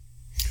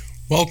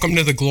Welcome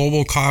to the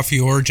Global Coffee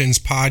Origins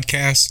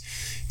podcast.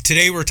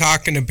 Today we're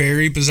talking to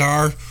Barry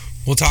Bazaar.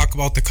 We'll talk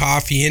about the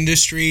coffee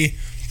industry,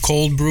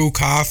 cold brew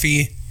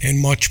coffee, and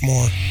much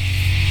more.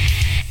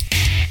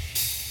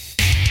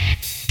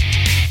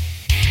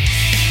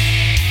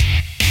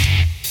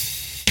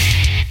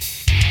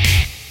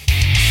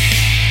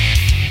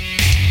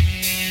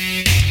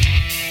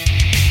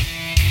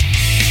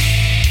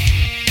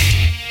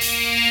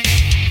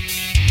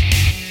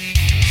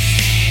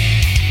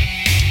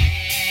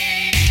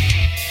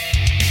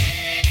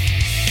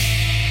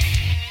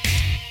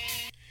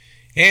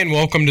 And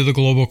welcome to the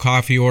Global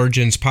Coffee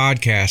Origins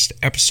podcast,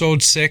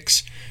 episode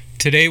 6.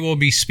 Today we'll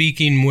be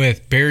speaking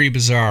with Barry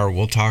Bazaar.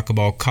 We'll talk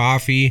about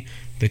coffee,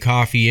 the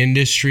coffee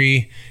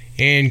industry,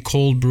 and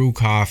cold brew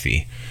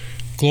coffee.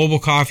 Global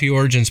Coffee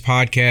Origins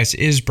podcast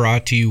is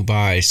brought to you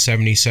by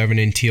 77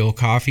 and Teal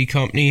Coffee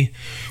Company.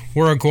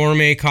 We're a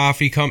gourmet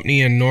coffee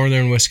company in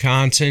northern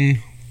Wisconsin.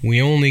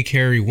 We only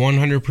carry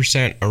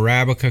 100%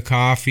 Arabica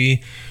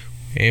coffee,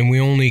 and we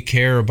only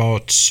care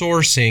about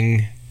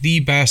sourcing the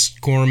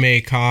best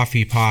gourmet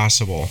coffee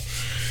possible.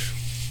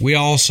 We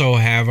also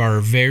have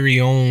our very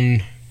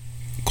own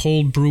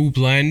cold brew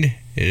blend.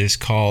 It is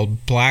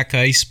called Black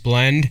Ice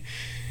Blend.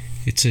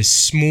 It's as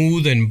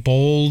smooth and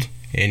bold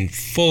and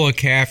full of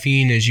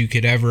caffeine as you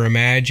could ever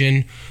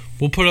imagine.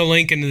 We'll put a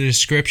link in the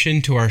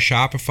description to our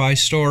Shopify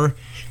store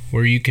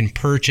where you can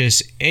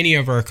purchase any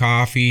of our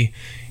coffee.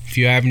 If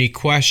you have any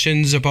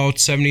questions about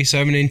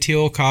 77 and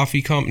Teal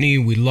Coffee Company,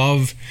 we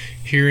love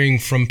hearing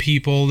from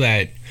people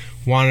that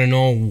want to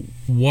know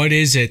what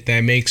is it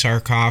that makes our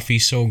coffee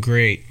so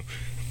great.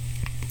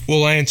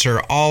 We'll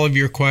answer all of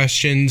your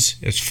questions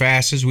as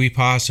fast as we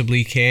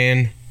possibly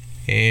can,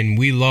 and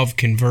we love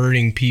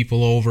converting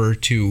people over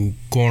to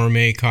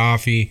gourmet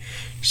coffee,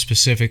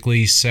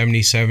 specifically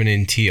 77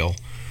 and Teal.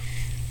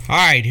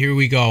 Alright, here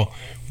we go.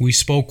 We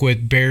spoke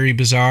with Barry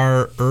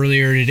Bazaar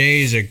earlier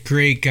today. He's a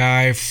great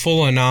guy,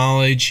 full of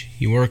knowledge.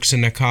 He works in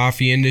the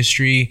coffee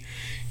industry.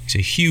 He's a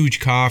huge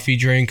coffee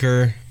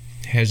drinker,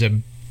 has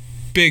a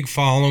big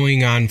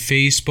following on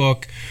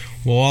Facebook.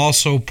 We'll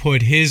also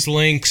put his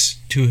links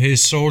to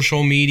his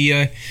social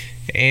media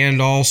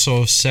and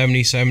also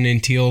 77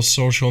 and Teal's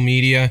social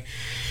media.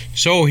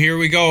 So here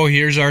we go.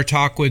 Here's our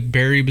talk with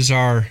Barry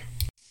Bazaar.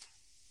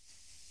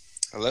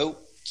 Hello.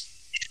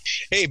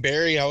 Hey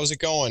Barry, how's it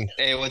going?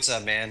 Hey, what's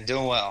up, man?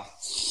 Doing well.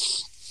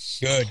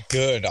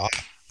 Good.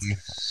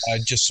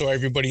 Just so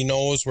everybody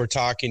knows, we're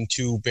talking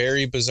to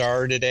Barry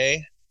Bazaar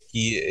today.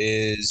 He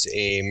is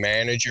a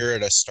manager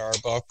at a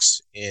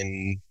Starbucks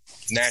in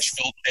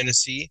Nashville,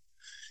 Tennessee.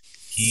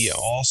 He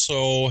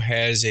also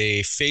has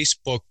a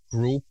Facebook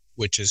group,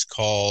 which is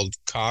called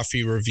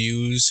Coffee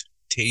Reviews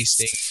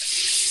Tasting.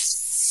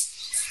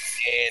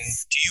 And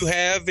do you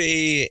have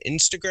a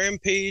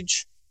Instagram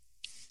page?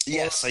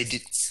 Yes, I do.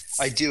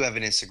 I do have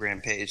an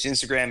Instagram page.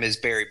 Instagram is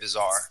Barry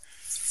Bazaar.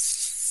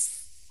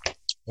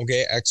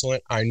 Okay,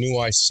 excellent. I knew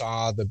I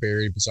saw the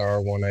Barry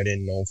Bazaar one. I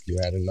didn't know if you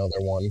had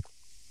another one.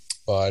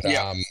 But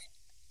yeah,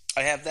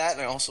 I have that,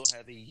 and I also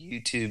have a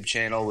YouTube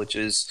channel, which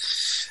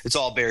it's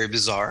all Barry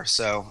Bazaar.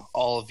 So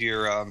all of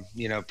your,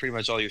 pretty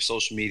much all your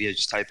social media,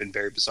 just type in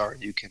Barry Bazaar,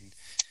 and you can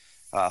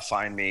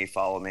find me,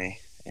 follow me,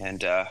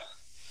 and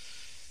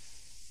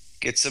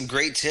get some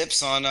great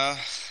tips on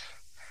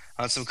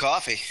some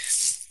coffee.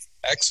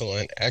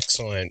 Excellent.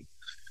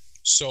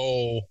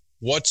 So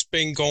what's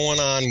been going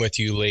on with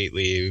you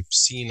lately? We've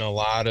seen a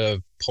lot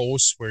of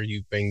posts where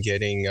you've been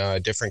getting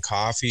different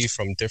coffee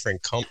from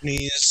different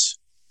companies.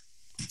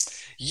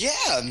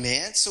 Yeah,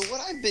 man.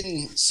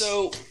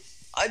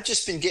 I've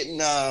just been getting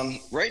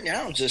right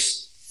now,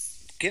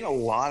 just getting a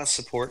lot of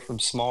support from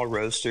small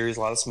roasters. A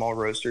lot of small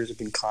roasters have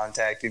been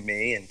contacting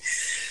me, and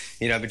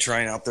I've been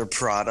trying out their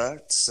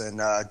products and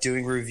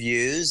doing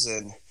reviews,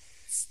 and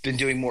been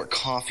doing more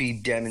coffee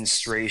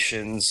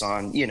demonstrations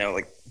on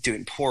like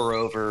doing pour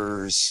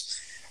overs,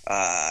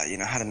 how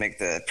to make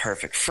the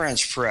perfect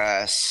French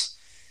press,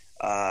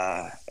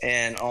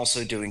 and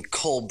also doing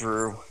cold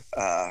brew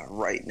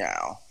right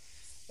now.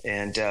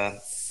 And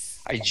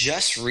I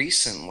just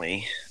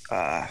recently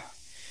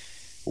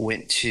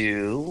went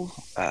to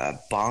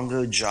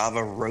Bongo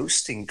Java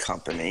Roasting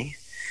Company.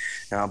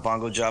 Now,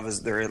 Bongo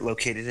Java's, they're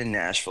located in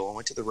Nashville. I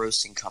went to the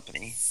roasting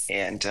company,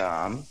 and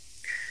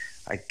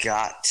I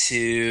got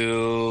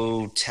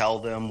to tell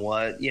them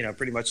what,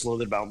 pretty much a little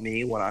bit about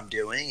me, what I'm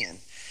doing, and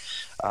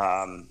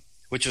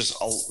which was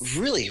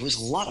it was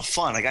a lot of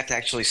fun. I got to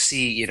actually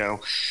see, the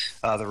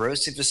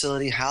roasting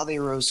facility, how they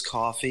roast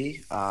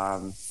coffee.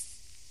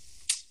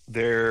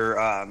 They're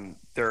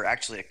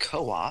actually a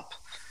co-op.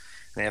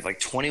 They have like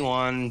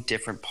 21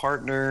 different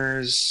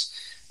partners,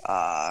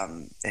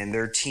 and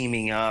they're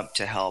teaming up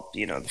to help,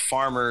 the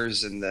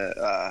farmers and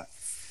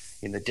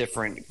in the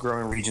different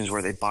growing regions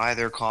where they buy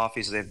their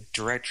coffee. So they have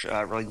direct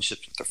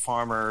relationships with the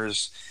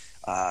farmers.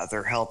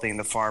 They're helping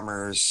the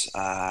farmers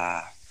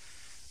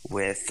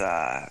with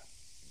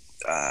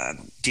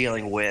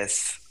dealing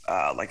with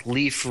like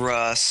leaf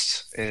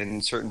rust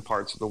in certain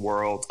parts of the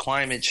world,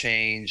 climate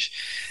change.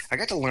 I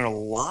got to learn a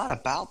lot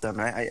about them.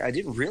 I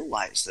didn't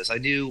realize this. I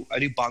knew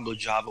Bongo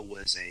Java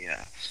was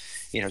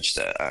just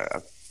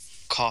a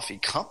coffee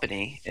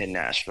company in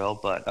Nashville,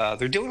 but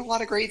they're doing a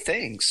lot of great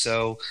things.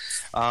 So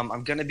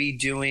I'm going to be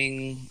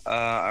doing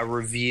a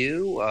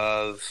review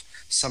of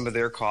some of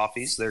their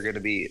coffees. They're going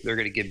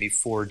to give me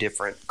 4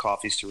 different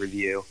coffees to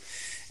review,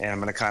 and I'm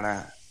going to kind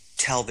of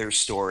tell their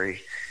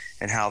story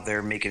and how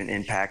they're making an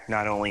impact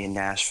not only in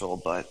Nashville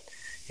but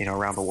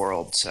around the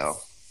world. So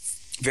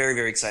very,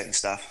 very exciting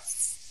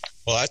stuff.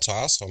 Well, that's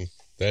awesome.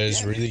 That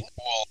is really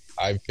cool.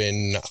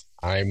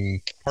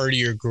 I'm part of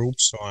your group,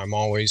 so I'm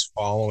always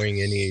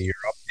following any of your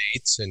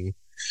updates, and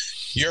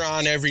you're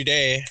on every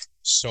day,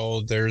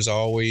 so there's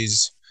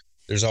always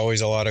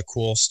a lot of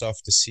cool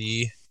stuff to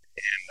see.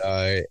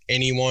 And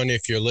anyone,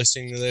 if you're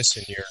listening to this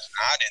and you're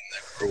not in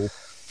the group,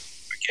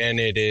 again,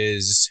 it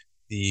is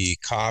the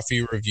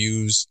Coffee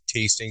Reviews,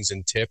 Tastings,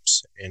 and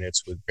Tips, and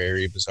it's with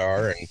Barry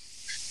Bazaar, and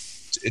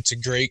it's a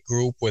great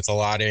group with a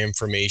lot of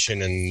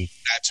information, and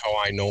that's how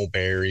I know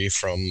Barry,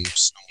 from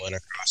stumbling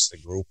across the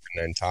group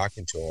and then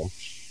talking to him.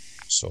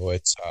 So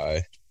it's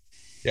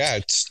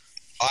it's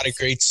a lot of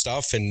great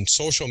stuff, and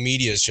social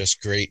media is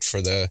just great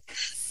for the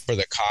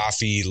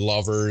coffee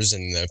lovers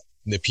and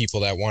the people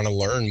that want to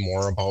learn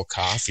more about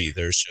coffee.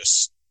 There's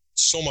just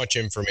so much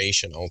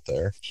information out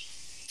there.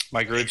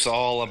 My group's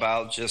all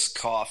about just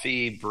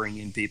coffee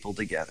bringing people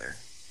together.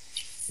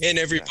 And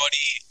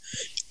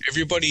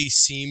everybody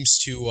seems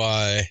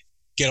to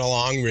get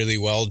along really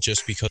well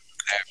just because of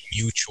that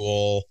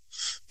mutual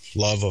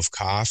love of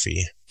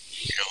coffee.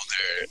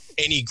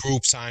 Any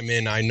groups I'm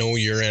in, I know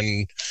you're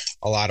in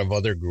a lot of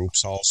other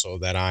groups also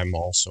that I'm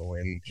also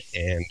in.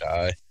 And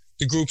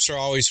the groups are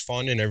always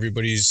fun, and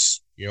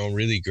everybody's,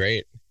 really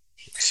great.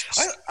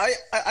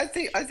 I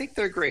think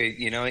they're great.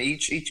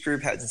 Each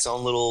group has its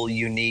own little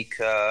unique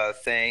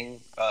thing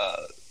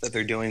that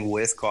they're doing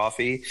with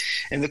coffee,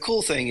 and the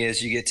cool thing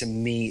is you get to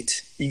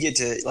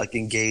like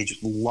engage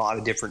with a lot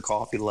of different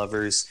coffee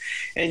lovers,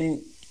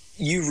 and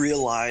you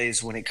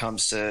realize when it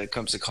comes to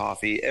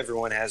coffee,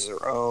 everyone has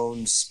their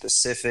own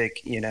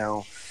specific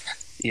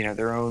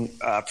their own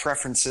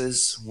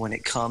preferences when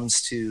it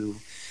comes to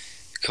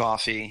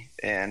coffee,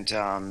 and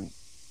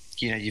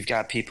you've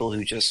got people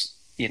who just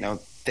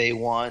they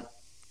want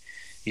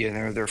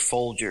their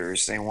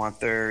Folgers, they want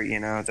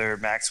their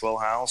Maxwell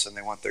House, and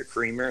they want their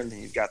creamer, and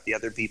then you've got the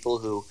other people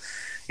who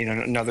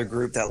another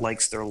group that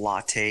likes their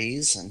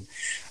lattes and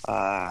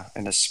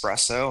an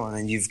espresso, and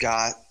then you've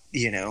got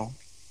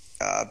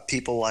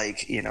people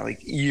like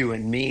you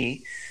and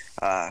me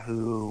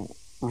who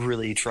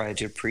really try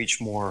to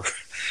preach more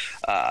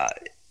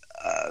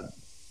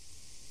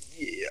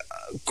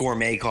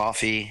gourmet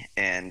coffee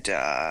and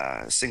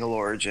single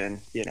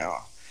origin.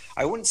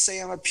 I wouldn't say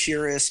I'm a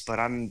purist, but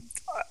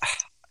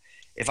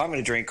if I'm going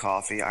to drink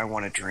coffee, I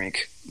want to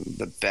drink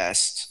the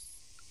best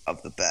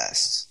of the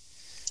best.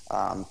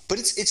 But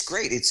it's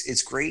great.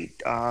 It's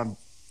great,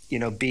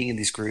 being in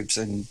these groups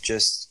and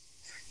just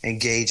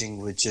engaging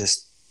with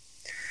just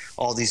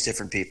all these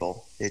different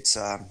people. It's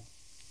a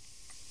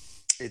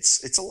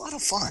lot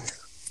of fun.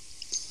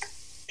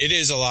 It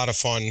is a lot of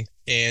fun,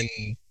 and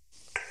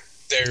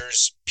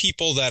there's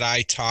people that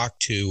I talk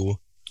to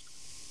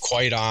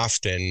quite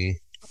often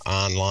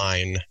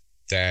online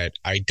that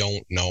I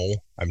don't know.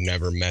 I've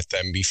never met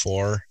them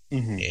before.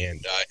 Mm-hmm.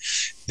 And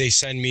they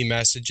send me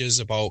messages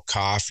about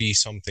coffee,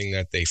 something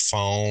that they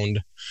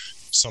found,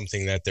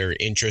 something that they're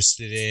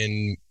interested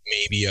in,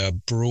 maybe a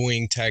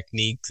brewing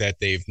technique that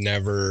they've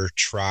never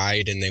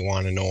tried, and they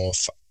want to know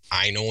if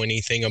I know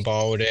anything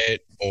about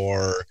it,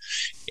 or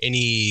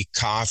any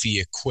coffee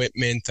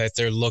equipment that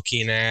they're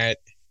looking at.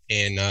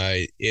 And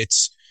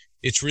it's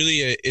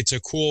really a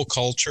cool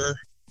culture.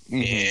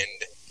 Mm-hmm. And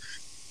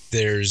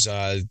there's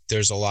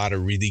a lot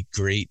of really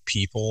great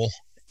people,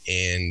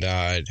 and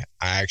I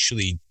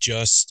actually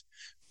just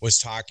was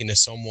talking to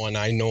someone,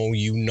 I know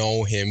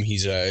him.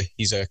 He's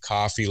a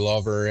coffee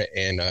lover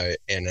and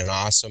an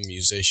awesome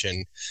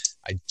musician.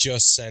 I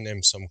just sent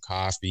him some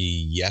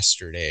coffee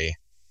yesterday.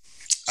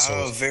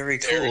 So very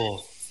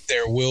cool.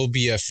 There will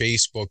be a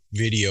Facebook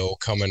video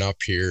coming up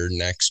here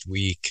next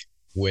week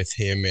with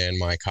him and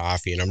my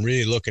coffee, and I'm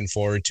really looking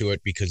forward to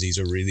it because he's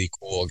a really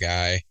cool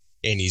guy.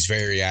 And he's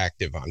very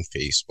active on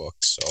Facebook.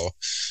 So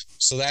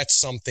that's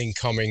something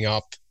coming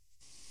up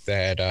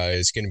that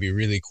is going to be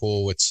really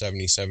cool with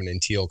 77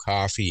 and Teal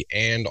Coffee.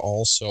 And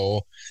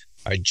also,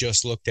 I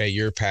just looked at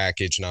your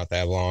package not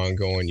that long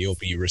ago, and you'll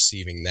be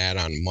receiving that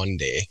on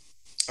Monday.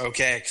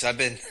 Okay, because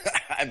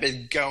I've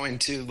been going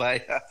to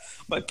my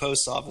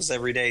post office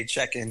every day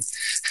checking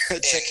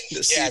to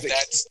see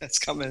if that's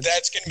coming.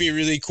 That's going to be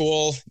really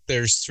cool.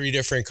 There's 3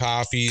 different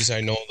coffees.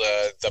 I know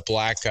the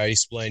Black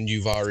Ice blend,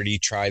 you've already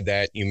tried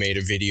that. You made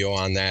a video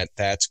on that.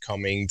 That's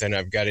coming. Then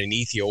I've got an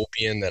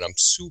Ethiopian that I'm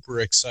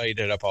super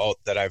excited about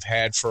that I've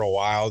had for a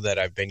while that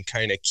I've been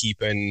kind of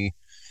keeping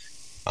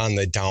on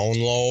the down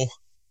low.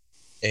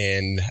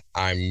 And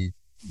I'm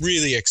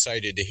really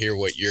excited to hear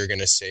what you're going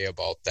to say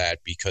about that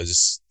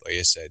because, like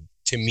I said,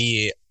 to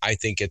me, I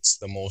think it's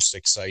the most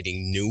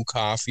exciting new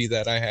coffee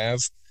that I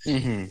have.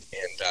 Mm-hmm.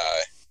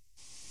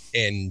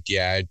 And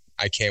yeah,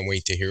 I can't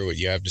wait to hear what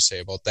you have to say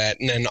about that.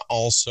 And then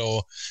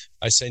also,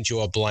 I sent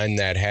you a blend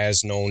that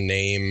has no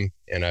name,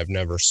 and I've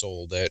never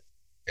sold it.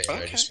 And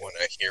I just want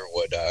to hear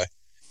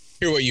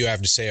what you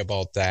have to say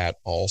about that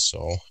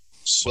also.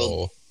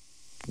 So,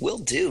 will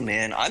do,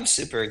 man. I'm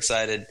super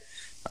excited.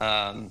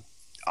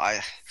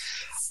 I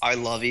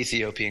love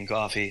Ethiopian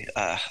coffee.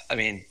 I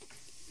mean,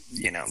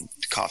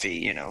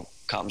 coffee,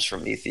 comes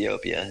from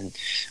Ethiopia, and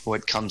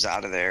what comes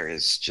out of there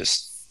is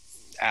just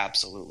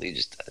absolutely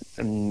just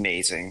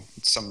amazing.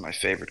 It's some of my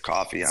favorite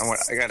coffee.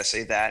 I got to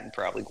say that, and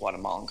probably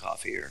Guatemalan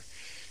coffee are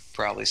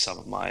probably some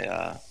of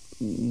my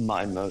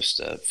my most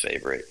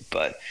favorite.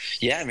 But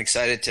yeah, I'm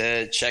excited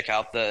to check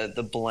out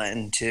the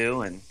blend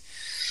too, and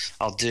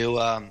I'll do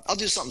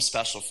something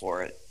special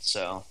for it.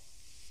 So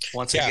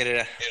once I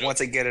get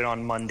it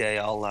on Monday,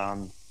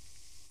 I'll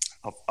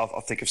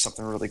think of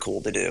something really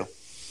cool to do.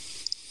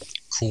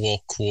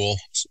 Cool.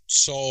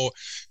 So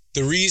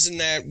the reason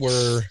that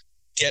we're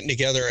getting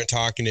together and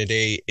talking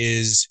today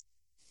is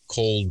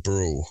cold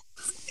brew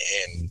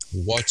and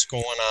what's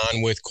going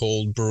on with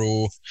cold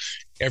brew.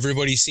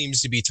 Everybody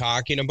seems to be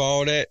talking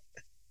about it.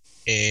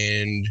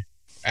 And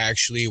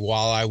actually,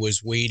 while I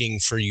was waiting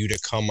for you to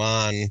come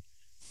on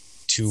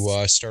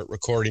to start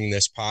recording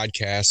this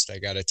podcast, I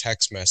got a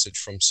text message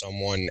from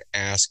someone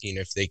asking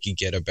if they could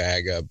get a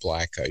bag of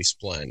Black Ice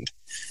Blend.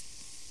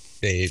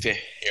 There's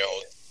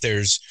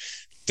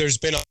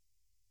been a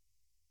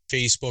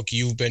Facebook,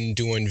 you've been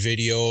doing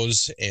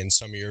videos, and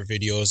some of your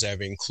videos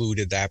have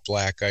included that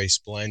Black Ice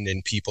Blend,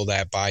 and people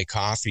that buy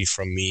coffee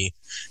from me,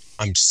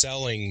 I'm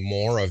selling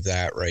more of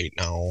that right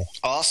now.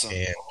 Awesome.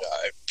 And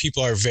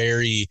people are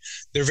very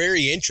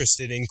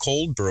interested in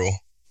cold brew.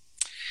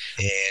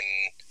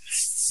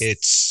 And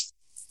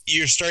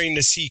you're starting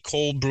to see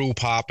cold brew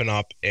popping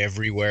up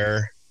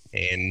everywhere.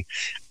 And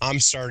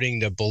I'm starting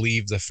to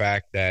believe the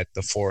fact that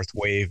the fourth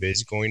wave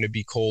is going to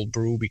be cold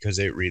brew because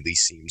it really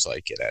seems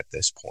like it at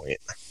this point.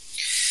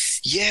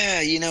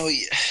 Yeah,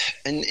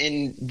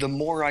 and the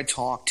more I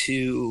talk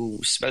to,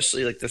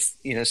 especially like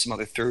some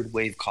other third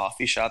wave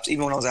coffee shops,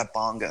 even when I was at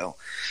Bongo,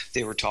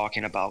 they were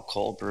talking about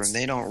cold brew, and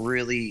they don't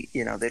really,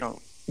 they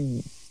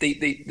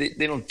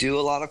don't do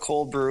a lot of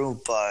cold brew,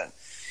 but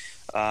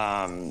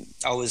I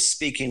was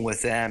speaking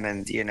with them,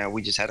 and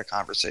we just had a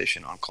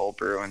conversation on cold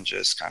brew, and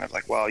just kind of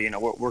like, well,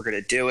 we're going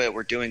to do it.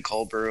 We're doing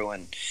cold brew,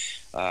 and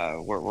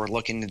we're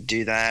looking to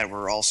do that.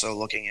 We're also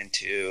looking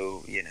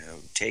into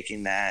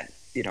taking that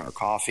our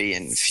coffee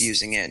and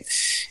fusing it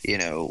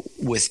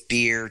with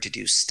beer to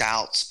do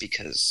stouts,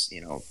 because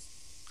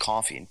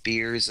coffee and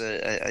beer is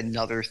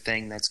another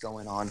thing that's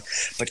going on.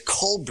 But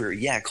cold brew,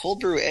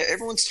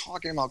 everyone's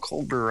talking about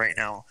cold brew right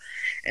now,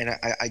 and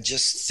I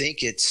just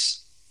think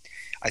it's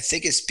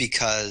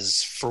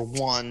because, for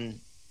one,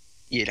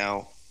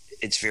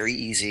 it's very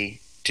easy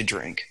to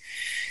drink.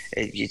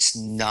 It's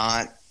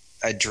not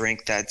a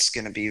drink that's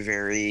going to be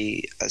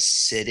very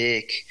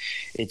acidic.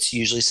 It's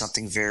usually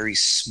something very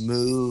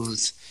smooth,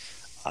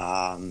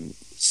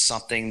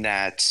 something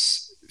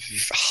that's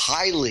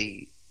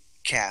highly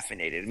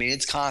caffeinated. I mean,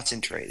 it's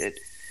concentrated,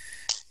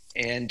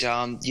 and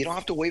you don't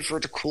have to wait for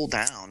it to cool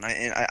down.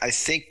 I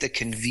think the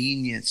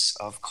convenience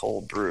of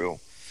cold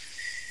brew,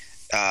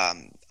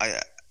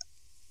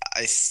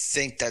 I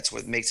think that's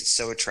what makes it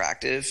so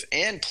attractive.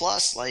 And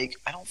plus, like,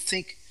 I don't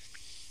think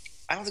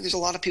there's a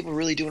lot of people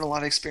really doing a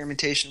lot of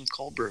experimentation with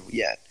cold brew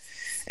yet.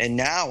 And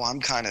now I'm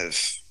kind of,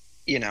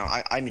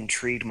 I'm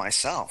intrigued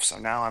myself. So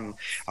now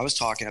I was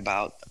talking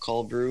about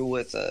cold brew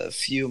with a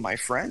few of my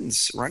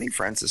running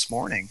friends this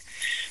morning,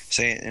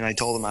 and I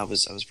told them I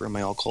was brewing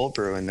my own cold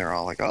brew, and they're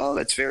all like, "Oh,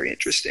 that's very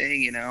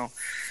interesting.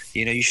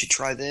 You should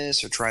try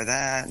this or try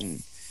that."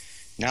 And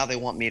now they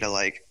want me to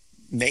like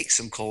make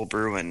some cold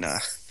brew and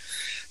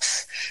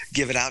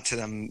give it out to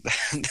them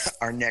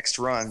our next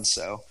run.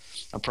 So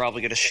I'm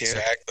probably going to share.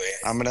 Exactly.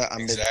 I'm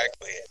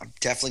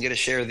definitely going to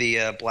share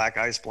the Black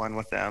Ice Blend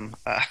with them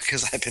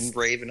because I've been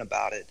raving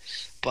about it.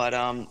 But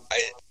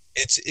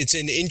it's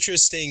an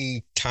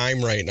interesting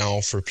time right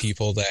now for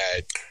people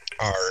that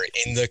are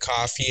in the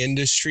coffee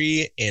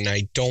industry, and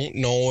I don't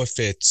know if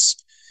it's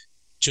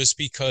just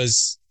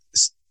because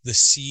the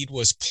seed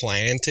was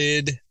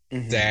planted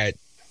that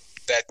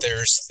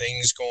there's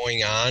things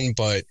going on,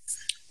 but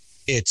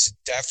it's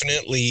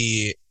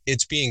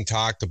being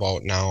talked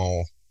about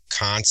now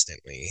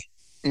constantly.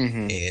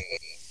 And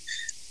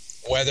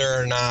whether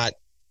or not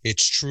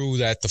it's true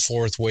that the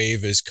fourth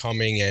wave is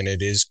coming and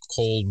it is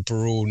cold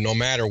brew, no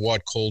matter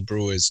what, cold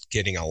brew is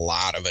getting a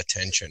lot of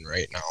attention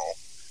right now.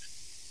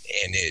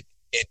 And it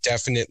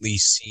definitely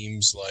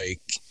seems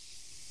like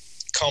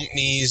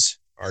companies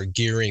are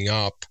gearing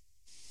up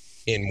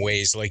in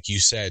ways, like you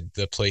said,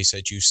 the place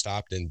that you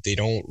stopped in,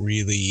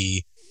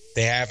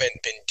 they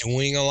haven't been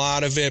doing a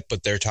lot of it,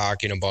 but they're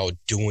talking about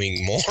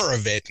doing more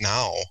of it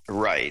now.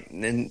 Right.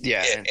 And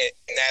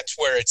that's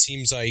where it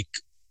seems like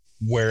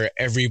where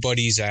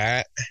everybody's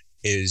at.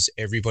 is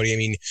everybody. I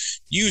mean,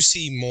 you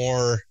see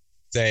more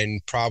than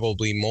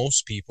probably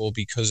most people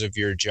because of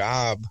your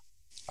job.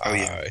 Oh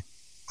yeah.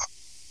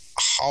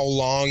 How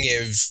long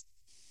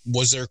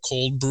was there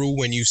cold brew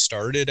when you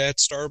started at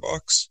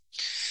Starbucks?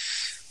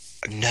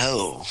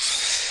 No,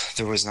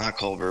 there was not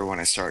cold brew when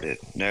I started.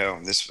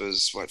 No, this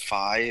was what,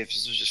 five?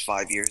 This was just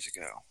 5 years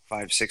ago,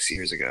 5, 6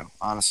 years ago,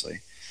 honestly.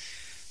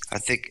 I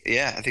think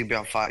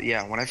about five.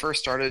 Yeah, when I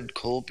first started,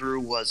 cold brew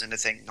wasn't a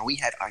thing. No, we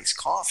had iced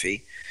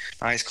coffee.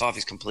 Iced coffee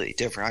is completely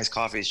different. Iced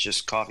coffee is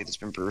just coffee that's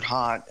been brewed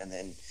hot, and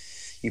then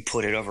you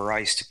put it over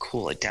ice to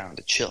cool it down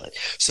to chill it.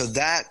 So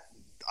that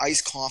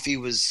iced coffee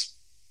is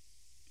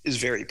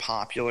very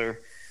popular.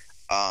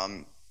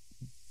 Um,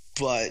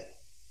 but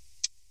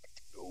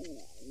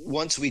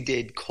once we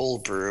did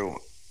cold brew,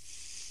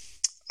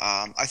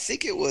 I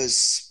think it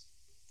was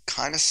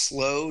kind of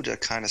slow to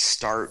kind of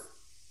start,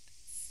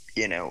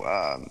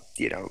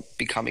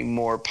 becoming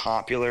more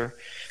popular.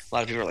 A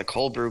lot of people are like,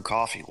 cold brew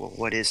coffee. Well,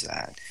 what is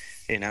that?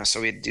 So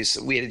we had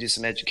to do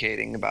some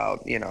educating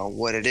about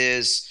what it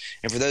is.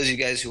 And for those of you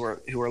guys who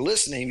are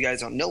listening, you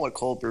guys don't know what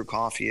cold brew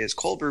coffee is.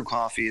 Cold brew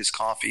coffee is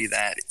coffee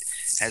that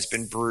has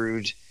been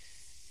brewed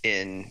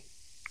in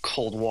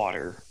cold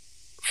water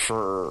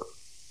for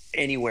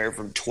anywhere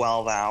from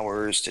 12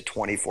 hours to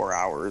 24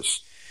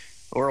 hours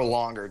or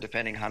longer,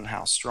 depending on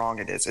how strong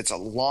it is. It's a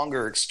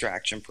longer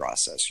extraction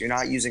process. You're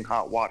not using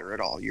hot water at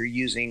all. You're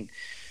using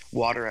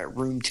water at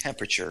room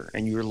temperature,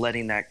 and you're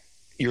letting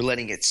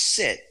it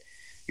sit.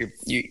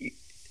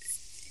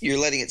 You're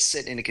letting it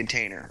sit in a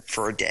container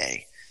for a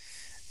day.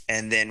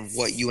 And then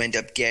what you end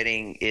up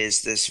getting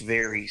is this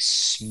very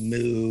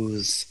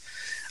smooth,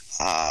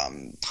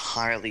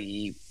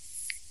 highly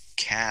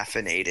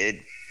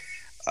caffeinated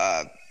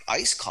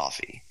iced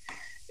coffee.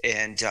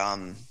 And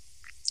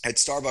at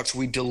Starbucks,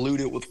 we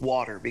dilute it with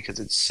water because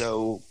it's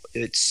so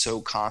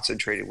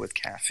concentrated with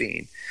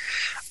caffeine.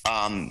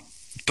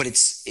 But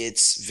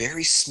it's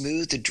very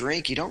smooth to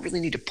drink. You don't really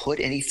need to put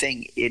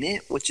anything in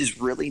it, which is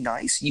really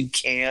nice. You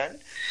can.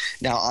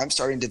 Now I'm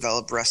starting to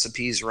develop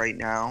recipes right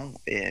now,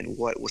 and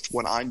with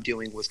what I'm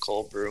doing with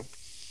cold brew,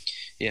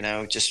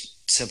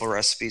 just simple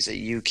recipes that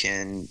you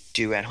can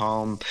do at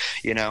home.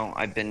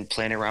 I've been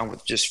playing around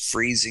with just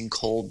freezing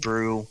cold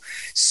brew,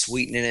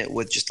 sweetening it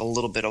with just a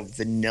little bit of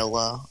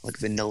vanilla, like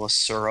vanilla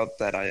syrup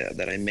that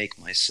I make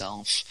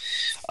myself.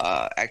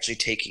 Actually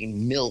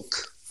taking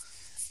milk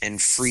and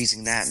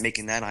freezing that,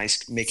 making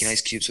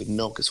ice cubes with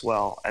milk as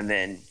well. And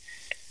then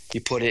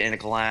you put it in a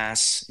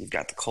glass. You've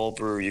got the cold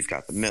brew, you've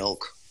got the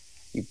milk.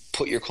 You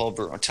put your cold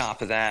brew on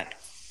top of that,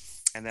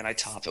 and then I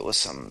top it with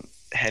some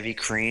heavy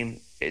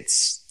cream.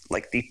 It's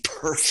like the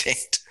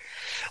perfect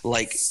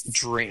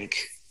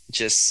drink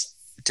just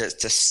to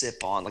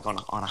sip on, like on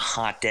a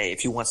hot day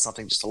if you want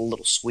something just a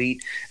little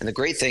sweet. And the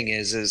great thing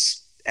is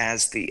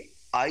as the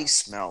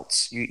ice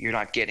melts, you're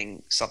not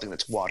getting something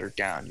that's watered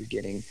down. You're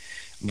getting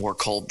more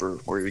cold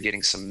brew, or you're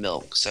getting some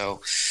milk.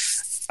 So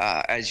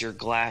as your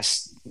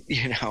glass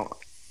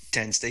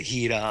tends to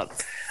heat up,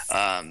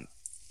 the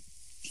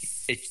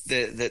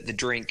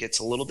drink gets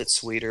a little bit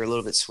sweeter,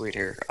 but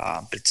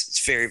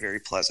it's very, very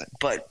pleasant.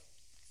 But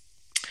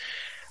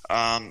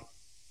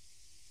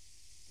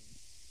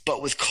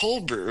with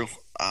cold brew,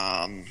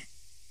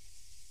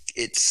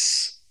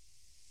 it's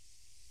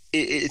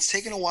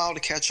taken a while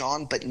to catch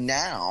on. But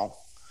now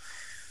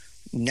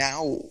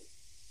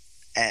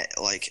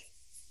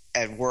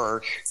at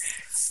work,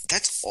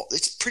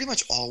 it's pretty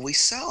much all we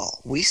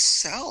sell. We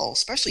sell,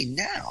 especially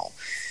now.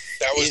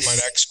 That was my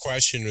next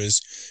question,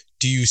 was,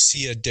 do you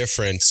see a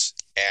difference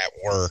at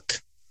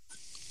work?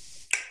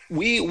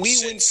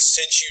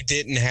 Since you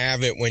didn't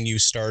have it when you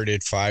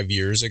started 5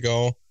 years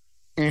ago,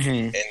 mm-hmm.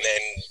 and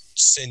then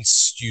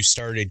since you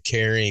started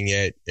carrying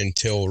it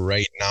until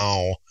right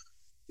now,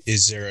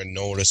 is there a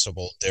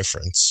noticeable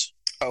difference?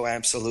 Oh,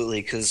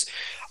 absolutely. Because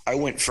I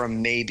went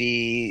from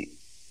maybe,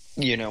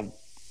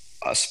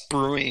 us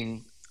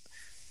brewing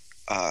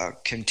a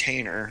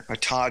container, a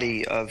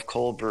toddy of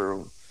cold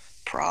brew,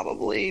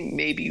 probably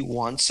maybe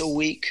once a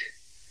week,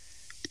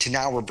 to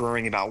now we're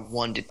brewing about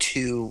 1 to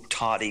 2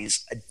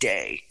 toddies a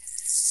day.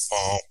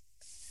 Oh.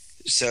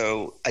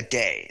 So a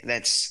day.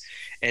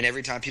 And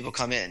every time people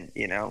come in,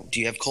 do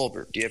you have cold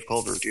brew? Do you have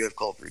cold brew? Do you have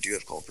cold brew? Do you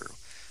have cold brew?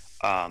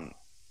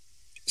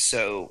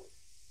 So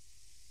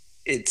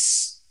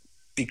it's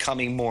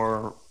becoming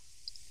more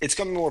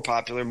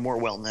popular, more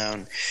well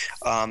known.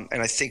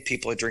 And I think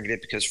people are drinking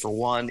it because, for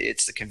one,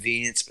 it's the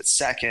convenience, but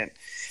second,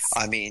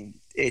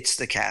 it's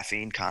the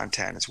caffeine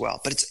content as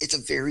well. But it's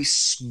a very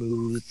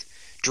smooth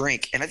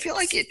drink, and I feel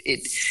like it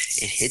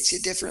hits you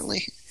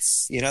differently.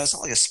 It's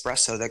not like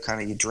espresso that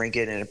kind of you drink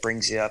it and it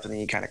brings you up and then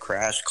you kind of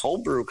crash.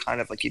 Cold brew,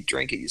 kind of like you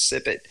drink it, you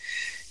sip it,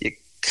 you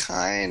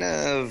kind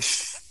of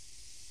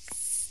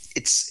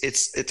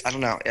it's I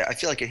don't know. I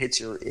feel like it hits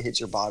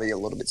your body a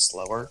little bit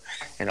slower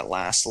and it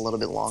lasts a little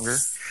bit longer.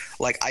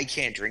 Like, I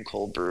can't drink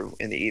cold brew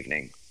in the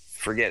evening.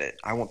 Forget it.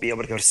 I won't be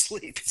able to go to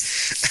sleep.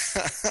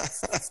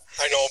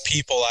 I know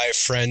I have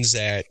friends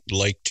that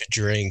like to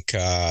drink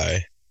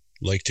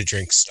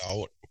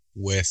stout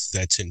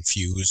that's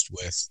infused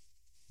with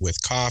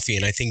with coffee.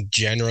 And I think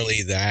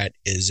generally that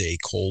is a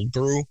cold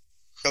brew.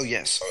 Oh,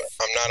 yes.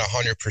 I'm not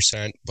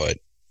 100%, but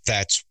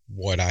that's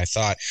what I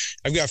thought.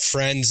 I've got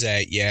friends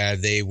that,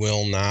 they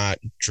will not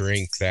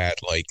drink that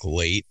like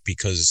late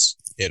because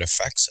it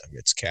affects them.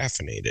 It's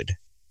caffeinated.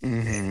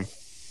 Mm-hmm.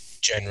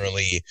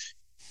 Generally,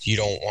 you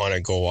don't want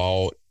to go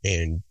out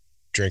and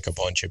drink a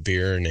bunch of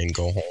beer and then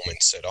go home and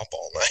sit up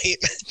all night.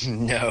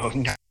 No,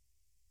 not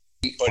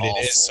but awful.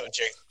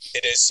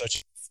 it is such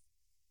a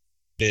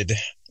good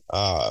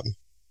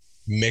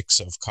mix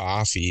of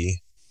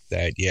coffee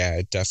that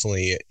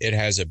it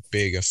has a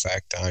big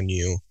effect on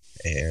you.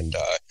 And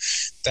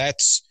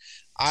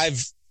I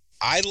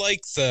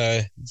like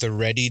the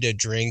ready to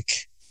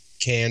drink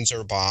cans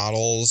or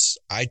bottles.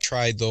 I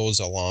tried those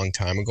a long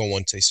time ago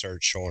once they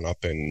started showing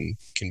up in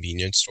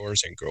convenience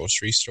stores and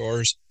grocery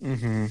stores.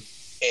 Mm-hmm.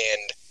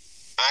 And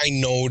I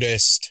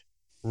noticed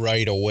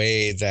right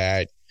away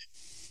that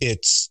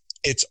it's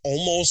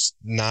almost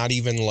not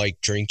even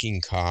like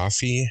drinking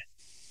coffee.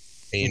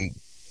 And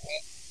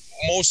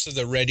most of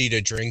the ready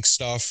to drink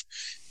stuff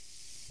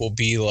will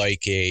be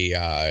like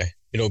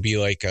it'll be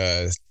like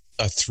a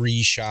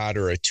 3-shot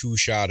or a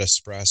 2-shot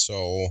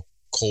espresso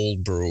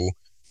cold brew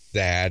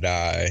that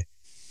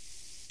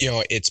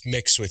it's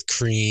mixed with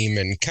cream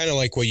and kind of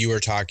like what you were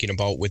talking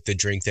about with the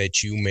drink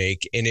that you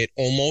make, and it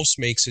almost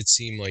makes it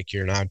seem like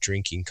you're not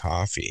drinking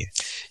coffee.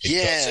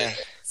 It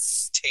doesn't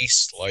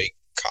taste like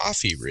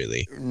coffee,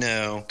 really.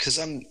 No, because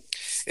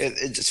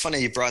it's funny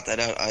you brought that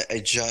out. I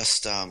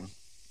just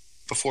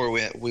before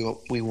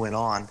we went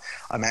on,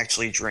 I'm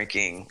actually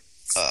drinking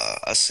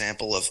a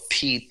sample of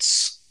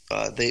Peet's.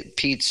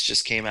 Peet's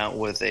just came out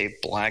with a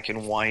black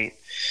and white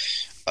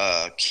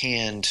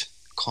canned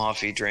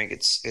coffee drink.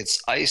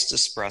 It's iced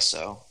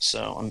espresso,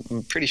 so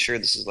I'm pretty sure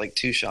this is like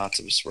 2 shots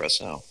of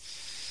espresso,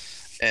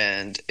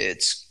 and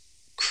it's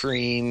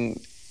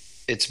cream,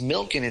 it's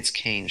milk, and it's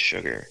cane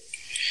sugar.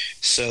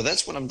 So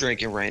that's what I'm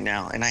drinking right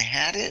now, and I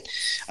had it.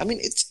 I mean,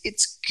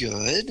 it's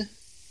good.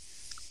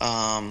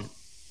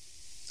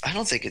 I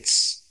don't think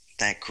it's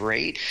that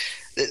great.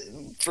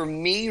 For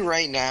me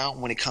right now,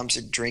 when it comes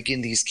to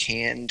drinking these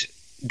canned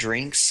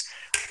drinks,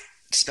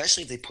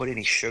 especially if they put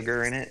any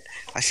sugar in it,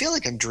 I feel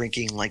like I'm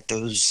drinking like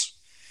those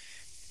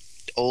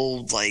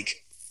old,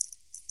 like,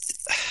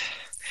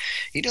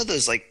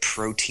 those like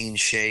protein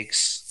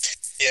shakes.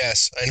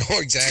 Yes, I know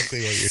exactly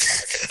what you're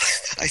talking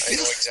about. I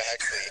know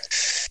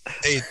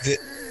exactly.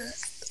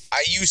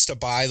 I used to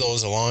buy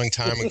those a long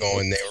time ago,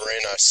 and they were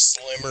in a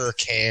slimmer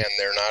can.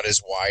 They're not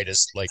as wide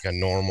as like a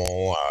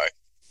normal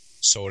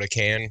soda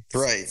can.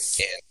 Right.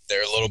 And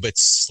they're a little bit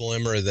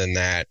slimmer than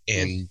that.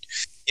 And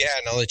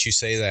now that you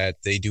say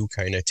that, they do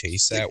kind of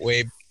taste that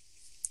way.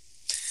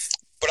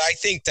 But I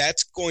think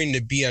that's going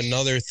to be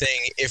another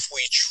thing. If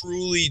we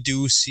truly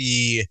do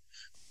see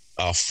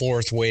a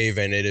fourth wave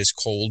and it is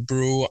cold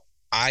brew,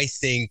 I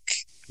think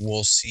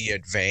we'll see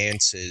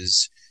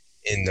advances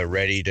in the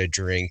ready to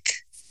drink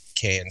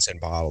cans and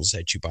bottles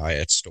that you buy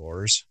at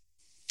stores.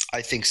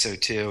 I think so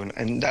too,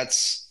 and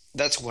that's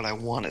what I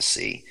want to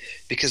see,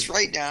 because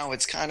right now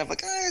it's kind of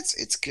like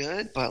it's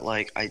good, but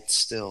like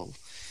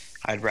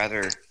I'd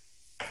rather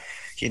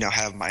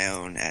have my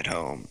own at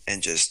home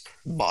and just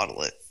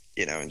bottle it,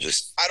 and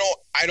just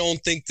I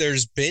don't think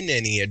there's been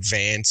any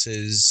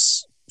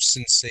advances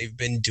since they've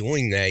been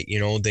doing that.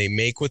 They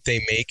make what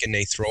they make and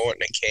they throw it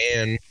in a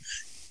can,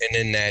 and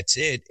then that's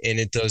it, and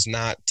it does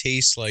not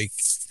taste like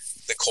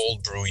the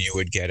cold brew you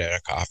would get at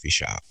a coffee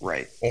shop.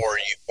 Right. Or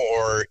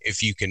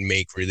if you can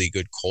make really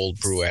good cold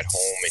brew at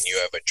home and you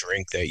have a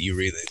drink that you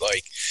really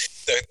like,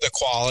 the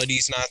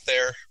quality's not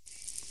there.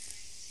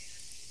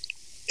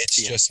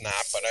 It's just not.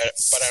 But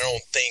I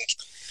don't think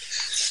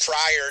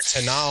prior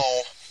to now,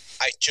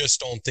 I just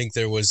don't think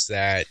there was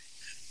that.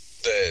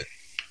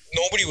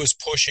 Nobody was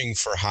pushing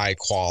for high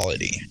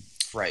quality.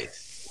 Right.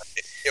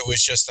 It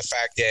was just the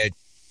fact that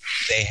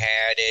they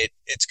had it.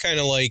 It's kind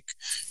of like,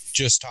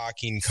 just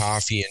talking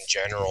coffee in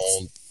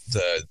general,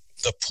 the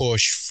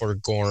push for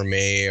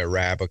gourmet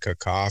Arabica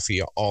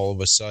coffee, all of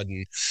a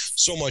sudden,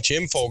 so much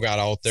info got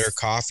out there,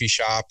 coffee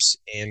shops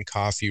and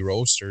coffee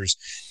roasters,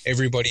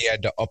 everybody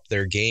had to up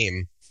their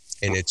game,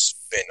 and it's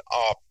been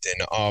upped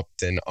and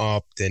upped and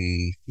upped,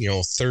 and,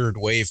 third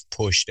wave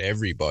pushed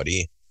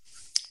everybody.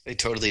 They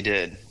totally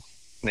did.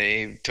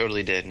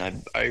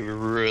 And I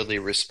really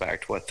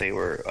respect what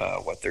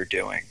they're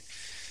doing.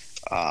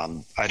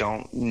 I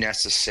don't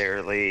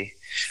necessarily.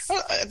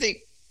 I think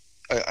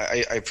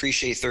I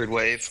appreciate third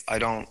wave. I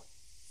don't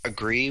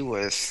agree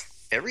with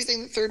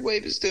everything that third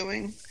wave is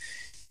doing,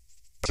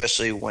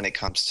 especially when it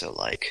comes to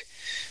like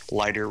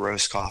lighter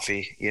roast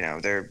coffee.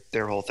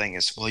 Their whole thing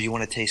is, well, you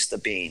want to taste the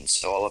beans,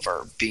 so all of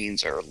our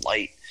beans are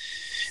light,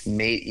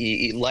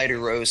 lighter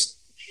roast,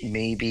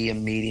 maybe a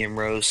medium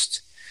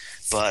roast,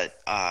 but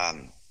I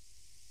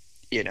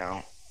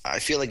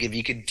feel like if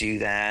you could do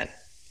that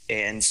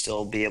and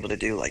still be able to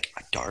do like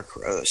a dark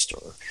roast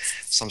or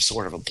some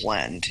sort of a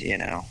blend,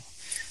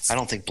 I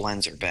don't think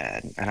blends are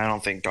bad, and I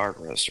don't think dark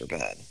roasts are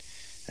bad.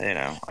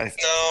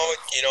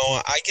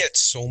 I get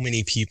so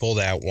many people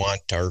that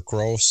want dark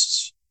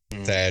roasts,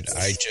 that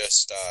I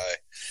just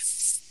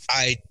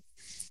I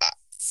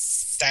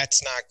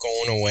that's not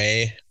going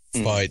away.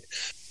 But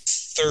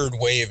Third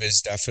Wave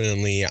is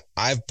definitely,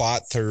 I've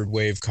bought Third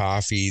Wave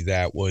coffee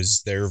that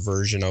was their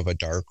version of a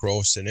dark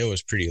roast, and it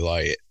was pretty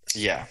light.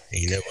 Yeah. I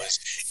mean,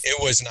 it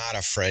was not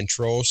a French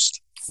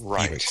roast,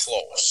 Right. even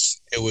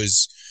close. It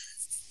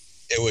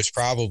was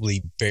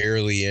probably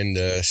barely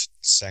into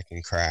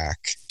second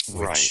crack,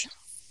 which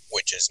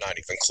is not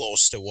even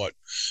close to what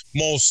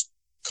most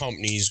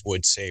companies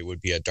would say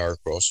would be a dark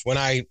roast.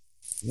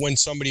 When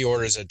somebody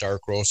orders a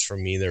dark roast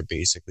from me, they're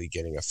basically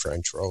getting a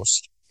French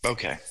roast.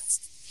 Okay.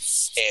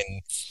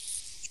 And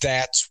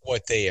that's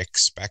what they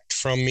expect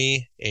from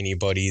me.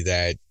 Anybody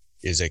that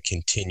is a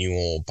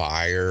continual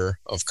buyer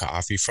of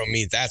coffee from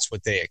me, that's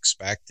what they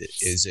expect.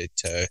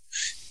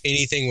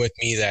 Anything with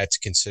me that's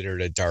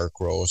considered a dark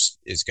roast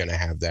is going to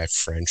have that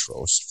French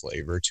roast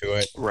flavor to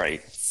it.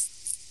 Right.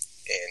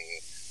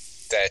 And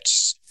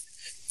that's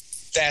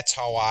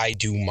how I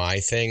do my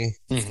thing.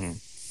 Mm-hmm.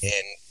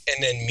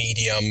 And then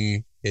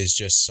medium is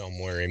just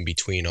somewhere in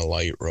between a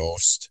light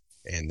roast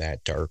and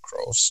that dark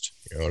roast.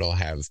 You know, it'll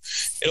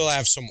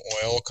have some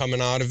oil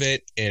coming out of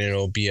it, and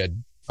it'll be a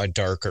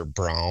darker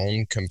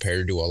brown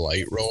compared to a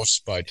light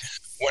roast. But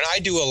when I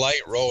do a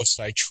light roast,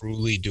 I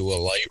truly do a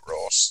light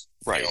roast.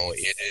 Right. You know,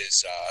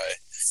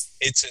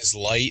 it's as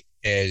light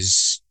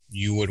as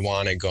you would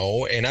want to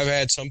go. And I've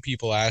had some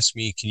people ask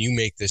me, can you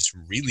make this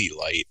really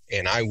light?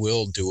 And I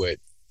will do it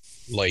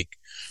like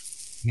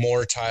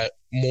more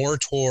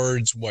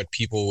towards what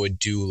people would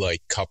do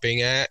like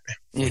cupping at,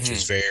 which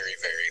is very,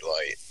 very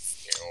light.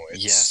 You know,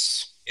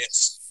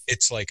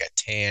 it's like a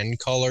tan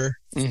color.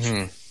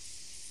 Mm-hmm.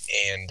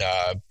 And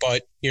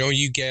but you know,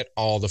 you get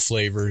all the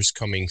flavors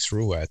coming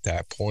through at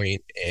that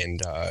point.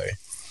 And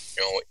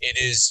you know, it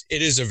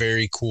is a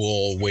very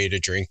cool way to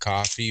drink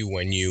coffee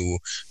when you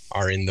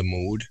are in the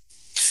mood.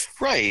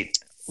 Right.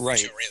 To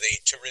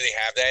really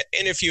have that.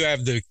 And if you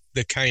have the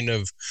kind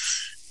of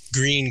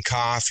green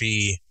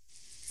coffee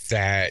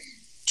that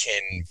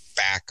can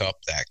back up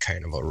that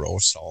kind of a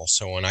roast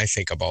also. And I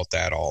think about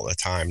that all the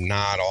time.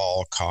 Not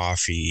all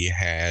coffee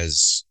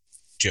has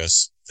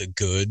just the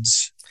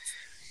goods.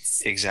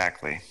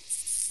 Exactly.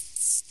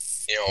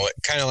 You know,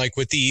 kind of like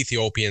with the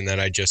Ethiopian that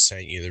I just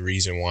sent you, the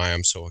reason why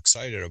I'm so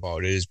excited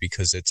about it is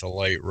because it's a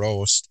light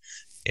roast.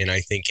 And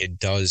I think it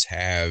does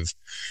have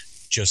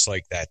just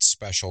like that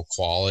special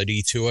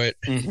quality to it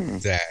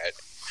that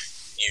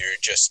you're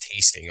just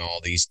tasting all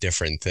these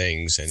different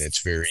things, and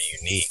it's very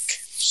unique.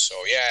 So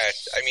yeah,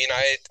 I mean,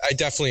 I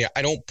definitely,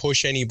 I don't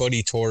push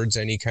anybody towards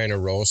any kind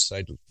of roast.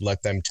 I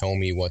let them tell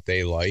me what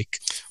they like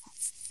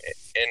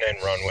and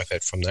then run with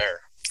it from there.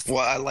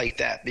 Well, I like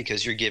that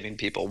because you're giving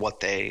people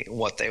what they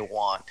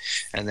want,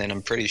 and then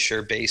I'm pretty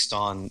sure based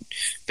on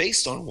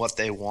what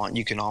they want,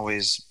 you can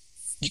always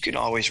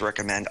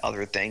recommend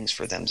other things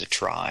for them to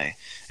try.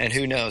 And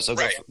who knows,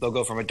 they'll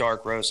go from a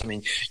dark roast. I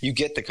mean, you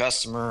get the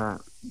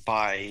customer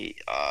by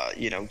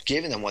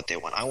giving them what they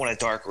want. I want a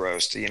dark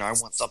roast. You know, I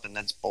want something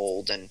that's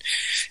bold and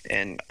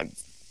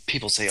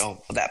people say,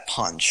 oh, that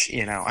punch.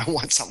 You know, I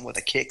want something with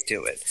a kick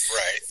to it.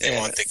 Right. They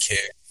want the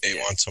kick. They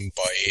want some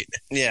bite.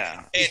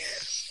 Yeah. And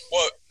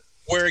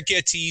where it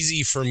gets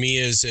easy for me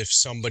is if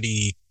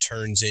somebody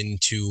turns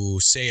into,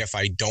 say, if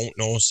I don't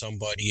know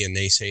somebody and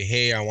they say,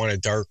 hey, I want a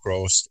dark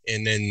roast,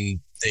 and then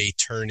they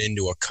turn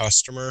into a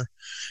customer.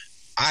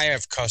 I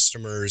have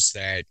customers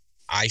that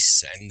I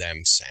send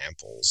them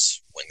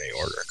samples when they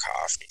order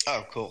coffee.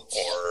 Oh, cool.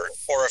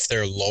 Or if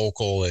they're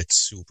local, it's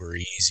super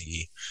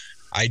easy.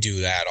 I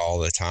do that all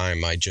the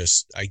time. I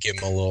give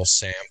them a little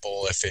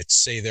sample. If it's,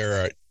 say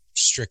they're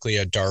strictly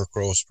a dark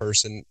roast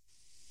person,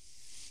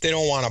 they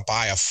don't want to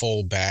buy a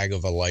full bag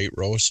of a light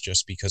roast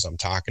just because I'm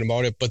talking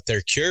about it, but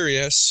they're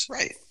curious.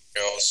 Right.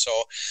 You know, so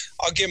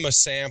I'll give them a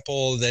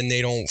sample. Then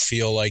they don't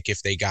feel like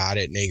if they got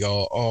it and they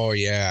go, oh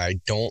yeah, I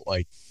don't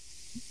like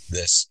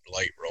this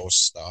light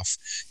roast stuff.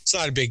 It's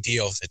not a big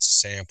deal if it's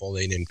a sample.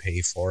 They didn't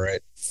pay for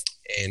it.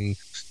 And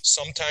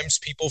sometimes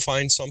people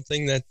find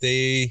something that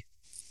they,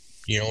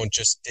 you know,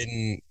 just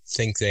didn't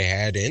think they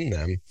had in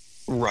them.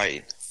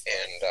 Right.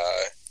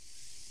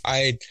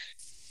 And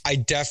I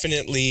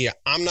definitely,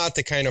 I'm not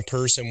the kind of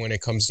person when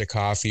it comes to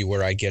coffee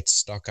where I get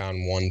stuck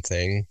on one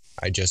thing.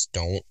 I just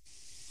don't.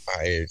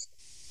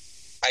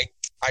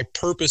 I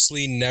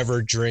purposely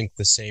never drink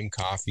the same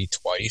coffee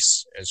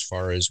twice as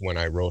far as when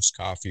I roast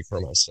coffee for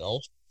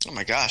myself. Oh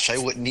my gosh, I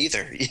wouldn't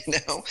either, you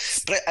know.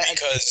 But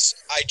because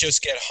I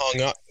just get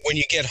hung up. When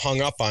you get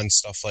hung up on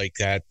stuff like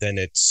that, then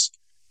it's,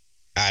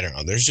 I don't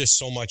know. There's just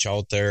so much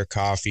out there.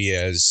 Coffee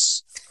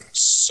has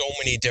so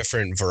many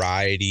different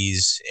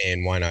varieties,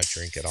 and why not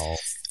drink it all?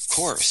 Of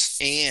course.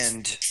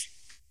 And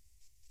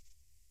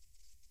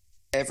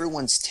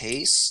everyone's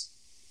tastes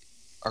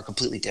are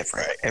completely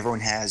different. Right. Everyone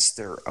has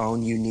their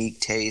own unique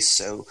taste.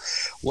 So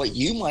what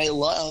you might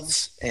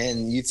love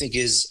and you think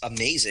is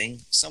amazing,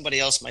 somebody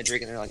else might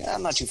drink it and they're like,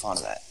 I'm not too fond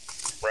of that.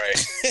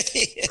 Right.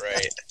 Yeah.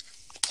 Right.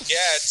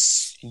 Yeah,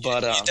 you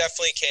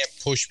definitely can't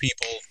push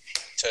people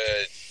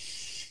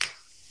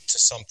to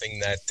something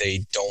that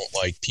they don't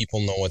like.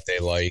 People know what they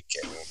like,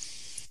 and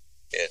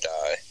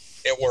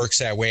it works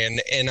that way.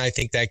 And I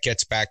think that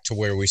gets back to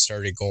where we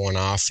started going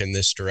off in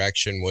this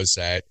direction, was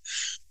that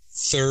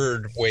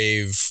third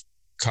wave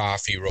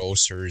coffee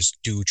roasters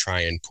do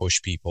try and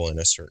push people in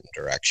a certain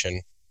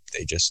direction.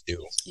 They just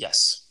do.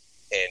 Yes.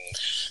 And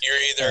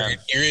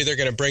you're either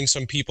going to bring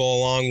some people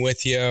along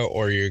with you,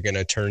 or you're going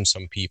to turn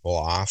some people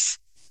off.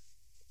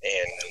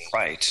 And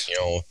right,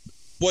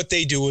 what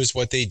they do is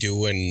what they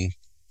do.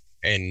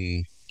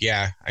 And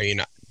yeah, I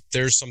mean,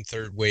 there's some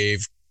third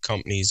wave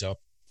companies up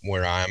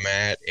where I'm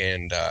at,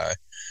 and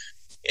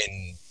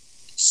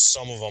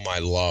some of them I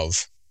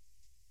love.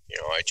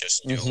 I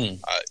just do.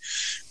 Mm-hmm.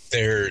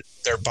 They're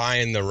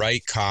buying the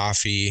right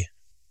coffee,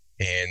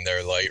 and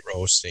they're light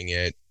roasting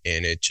it,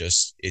 and it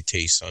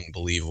tastes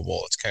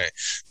unbelievable. It's kind of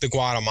the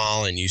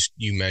Guatemalan.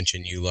 You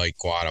mentioned you like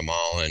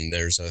Guatemalan.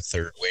 There's a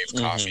third wave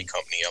coffee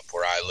company up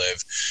where I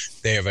live.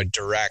 They have a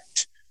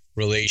direct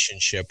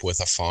relationship with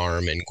a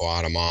farm in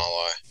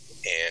Guatemala,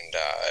 and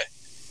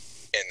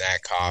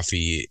that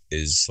coffee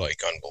is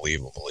like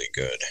unbelievably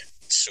good.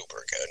 It's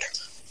super good.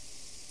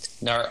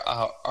 Now,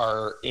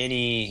 are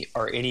any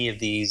of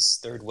these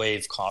third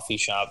wave coffee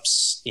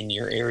shops in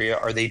your area?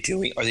 Are they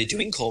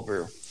doing cold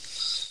brew?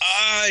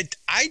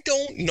 I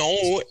don't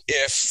know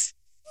if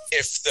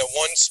the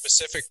one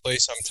specific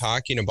place I'm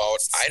talking about,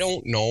 I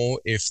don't know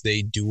if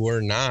they do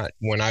or not.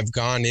 When I've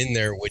gone in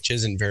there, which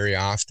isn't very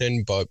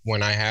often, but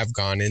when I have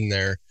gone in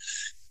there,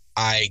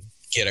 I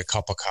get a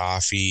cup of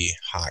coffee,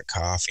 hot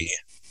coffee.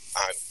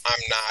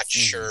 I'm not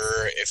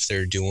sure if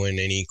they're doing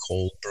any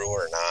cold brew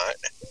or not.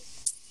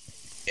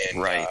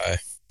 And, right.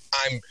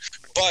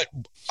 But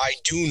I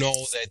do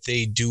know that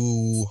they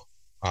do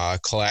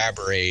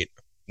collaborate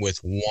with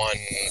one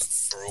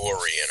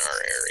brewery in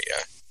our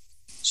area.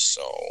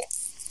 So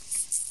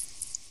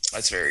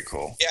that's very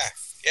cool.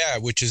 Yeah,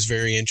 which is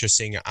very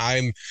interesting.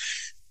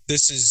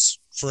 This is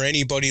for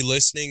anybody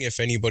listening. If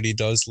anybody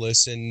does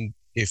listen,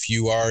 if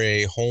you are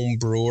a home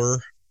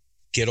brewer,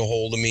 get a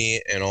hold of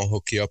me and I'll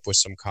hook you up with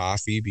some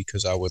coffee,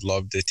 because I would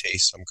love to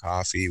taste some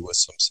coffee with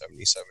some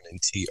 77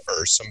 and teal,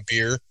 or some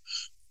beer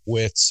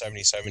with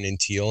 77 and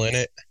teal in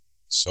it.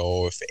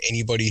 So if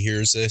anybody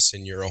hears this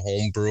and you're a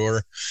home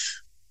brewer,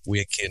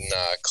 we can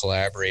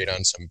collaborate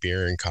on some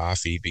beer and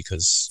coffee,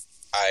 because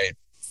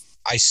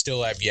I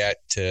still have yet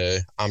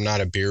to. I'm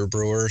not a beer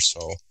brewer,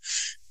 so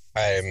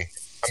I'm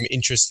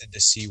interested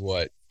to see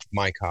what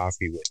my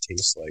coffee would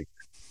taste like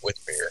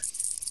with beer.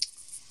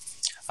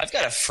 I've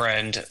got a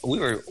friend. We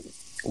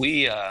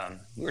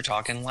were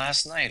talking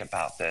last night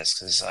about this,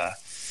 because I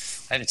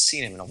haven't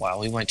seen him in a while.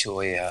 We went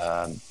to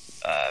a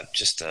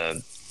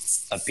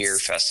beer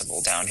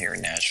festival down here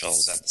in Nashville. It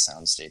was at the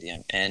Sound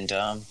Stadium, and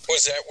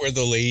was that where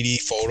the lady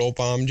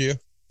photobombed you?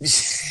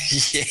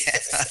 Yeah,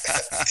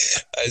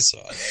 I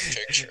saw that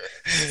picture.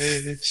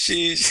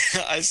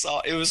 I saw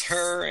it was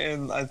her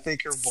and I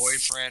think her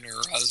boyfriend or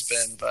her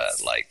husband,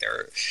 but like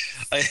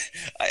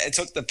I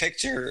took the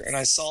picture and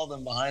I saw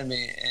them behind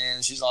me,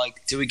 and she's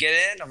like, "Do we get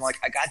in?" I'm like,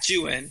 "I got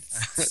you in."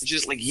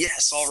 She's like,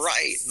 "Yes, all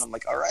right." And I'm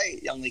like, "All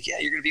right." I'm like, "Yeah,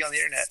 you're gonna be on the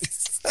internet."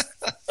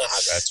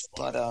 That's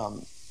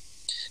fun.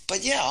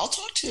 But yeah, I'll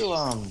talk to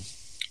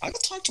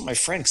my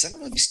friend, because I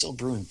don't know if he's still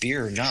brewing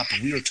beer or not. But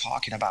we were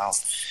talking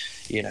about,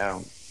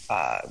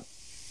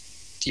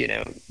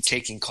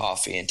 taking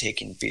coffee and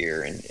taking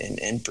beer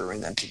and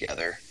brewing them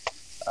together.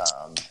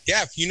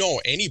 Yeah, if you know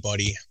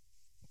anybody,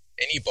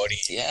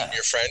 yeah,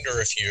 your friend,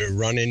 or if you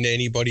run into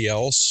anybody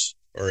else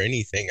or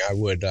anything, I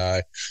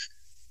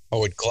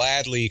would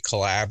gladly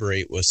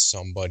collaborate with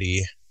somebody,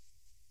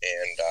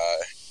 and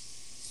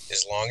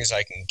as long as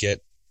I can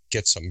get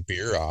some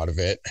beer out of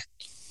it,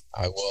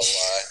 I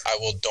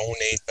will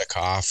donate the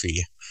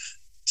coffee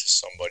to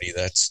somebody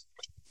that's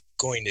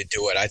going to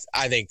do it.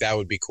 I think that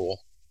would be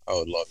cool. I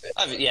would love it.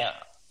 Yeah.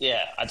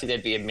 I think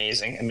that'd be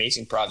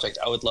amazing project.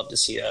 I would love to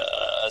see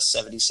a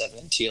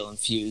 77 teal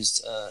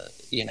infused,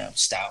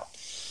 stout.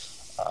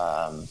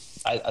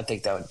 I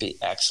think that would be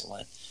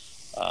excellent.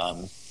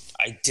 I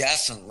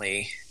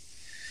definitely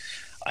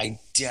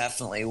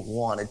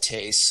want to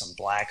taste some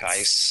black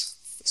ice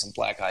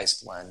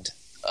blend.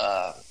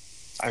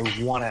 I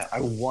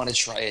want to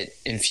try it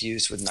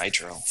infused with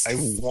nitro. I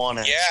want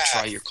to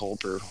try your cold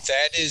brew.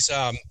 That is,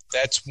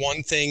 that's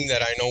one thing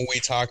that I know we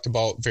talked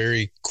about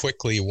very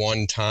quickly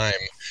one time.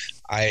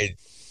 I've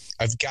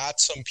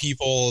got some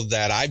people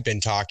that I've been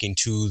talking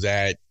to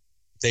that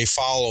they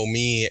follow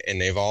me,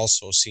 and they've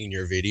also seen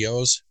your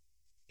videos,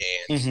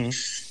 and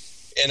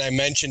and I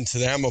mentioned to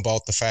them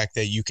about the fact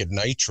that you could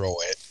nitro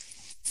it,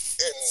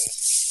 and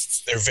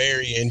they're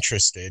very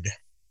interested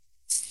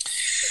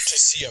to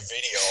see a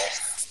video.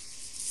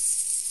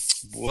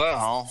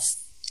 Well,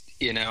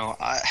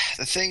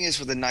 the thing is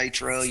with the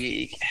nitro,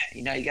 you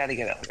got to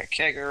get like a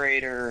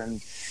kegerator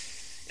and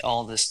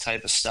all this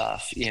type of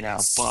stuff,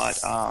 But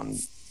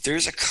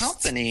there's a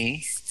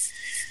company,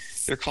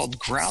 they're called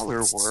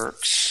Growler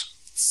Works,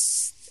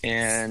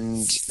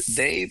 and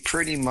they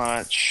pretty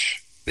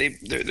much they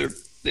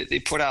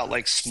put out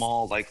like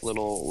small, like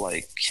little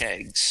like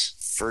kegs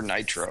for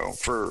nitro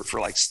for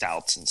like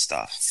stouts and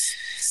stuff.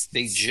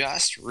 They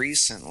just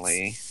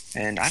recently,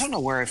 and I don't know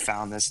where I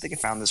found this. I think I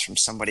found this from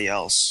somebody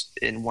else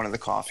in one of the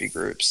coffee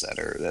groups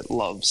that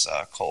loves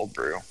cold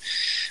brew.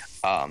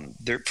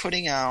 They're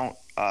putting out.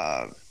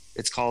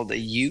 It's called a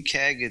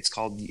UKEG. It's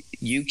called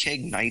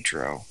UKEG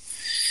Nitro,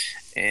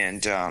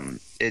 and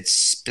it's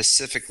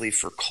specifically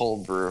for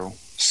cold brew.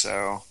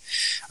 So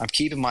I'm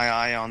keeping my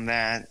eye on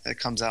that. It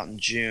comes out in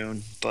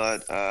June.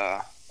 But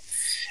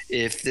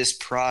if this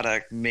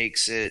product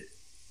makes it,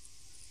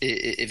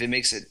 if it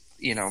makes it,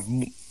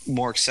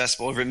 more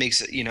accessible, if it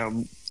makes it,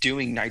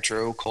 doing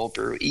nitro cold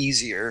brew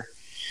easier,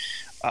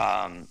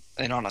 and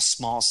on a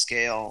small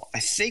scale, I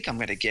think I'm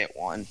going to get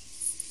one.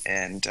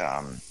 And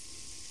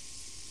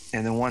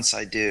then once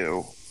I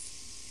do,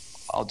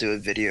 I'll do a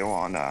video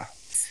on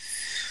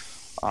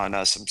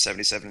some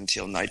 77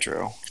 Teal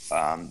Nitro.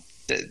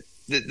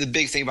 The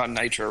big thing about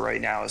nitro right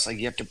now is like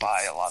you have to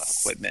buy a lot of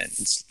equipment.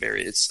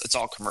 It's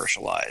all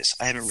commercialized.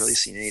 I haven't really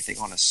seen anything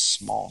on a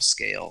small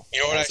scale.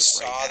 You know what I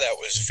saw that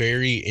was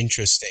very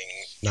interesting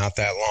not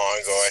that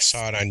long ago? I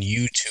saw it on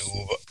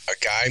YouTube. A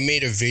guy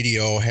made a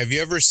video. Have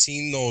you ever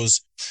seen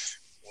those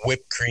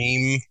whipped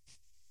cream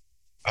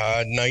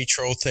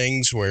nitro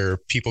things where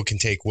people can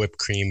take whipped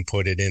cream,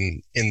 put it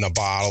in the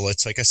bottle?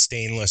 It's like a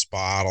stainless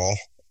bottle.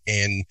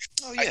 And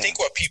I think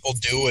what people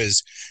do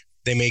is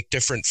they make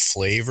different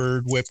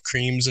flavored whipped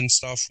creams and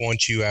stuff.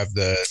 Once you have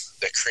the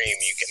cream,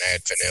 you can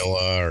add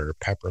vanilla or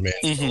peppermint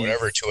or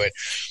whatever to it.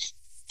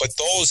 But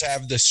those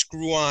have the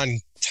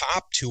screw-on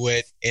top to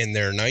it, and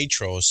they're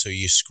nitro. So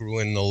you screw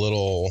in the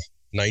little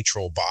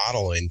nitro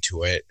bottle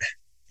into it,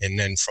 and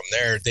then from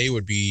there, they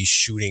would be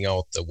shooting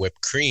out the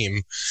whipped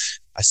cream.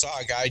 I saw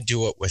a guy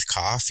do it with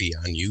coffee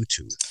on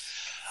YouTube.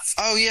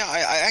 Oh yeah,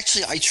 I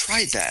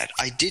tried that.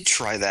 I did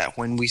try that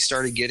when we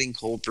started getting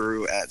cold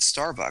brew at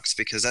Starbucks,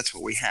 because that's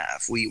what we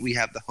have. We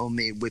have the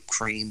homemade whipped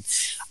cream.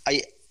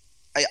 I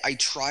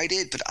tried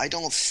it, but I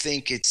don't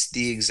think it's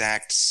the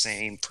exact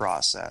same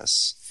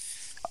process.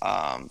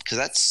 Because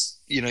that's,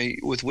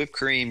 with whipped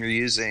cream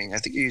I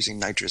think you're using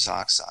nitrous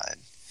oxide.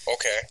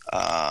 Okay.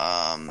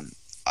 I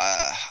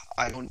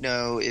don't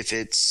know if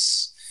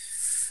it's.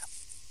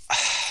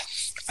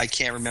 I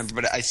can't remember,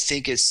 but I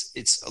think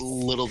it's a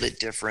little bit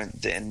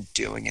different than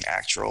doing an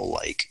actual,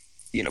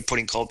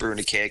 putting cold brew in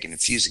a keg and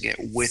infusing it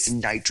with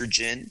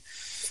nitrogen.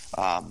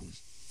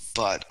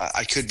 But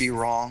I could be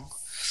wrong.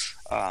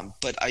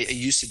 But I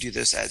used to do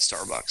this at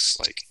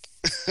Starbucks,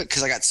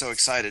 because I got so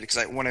excited.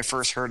 Because when I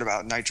first heard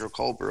about nitro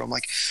cold brew, I'm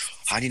like,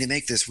 I need to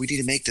make this. We need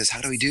to make this.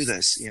 How do we do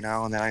this?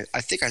 And then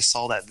I think I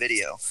saw that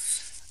video.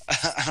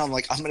 And I'm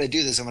like, I'm going to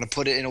do this. I'm going to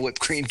put it in a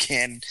whipped cream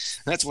can. And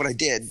that's what I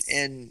did.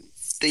 And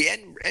the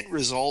end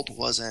result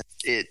wasn't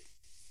it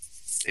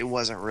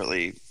wasn't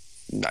really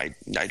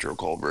nitro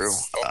cold brew.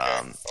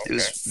 Okay. It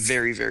was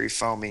very, very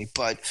foamy,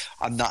 but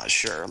I'm not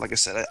sure. Like I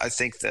said, I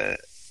think that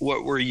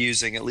what we're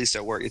using, at least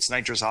at work, it's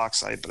nitrous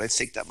oxide, but I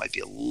think that might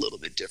be a little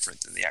bit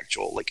different than the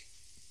actual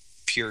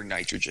pure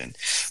nitrogen.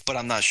 But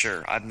I'm not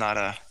sure. I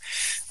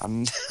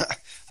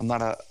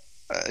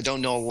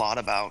don't know a lot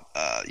about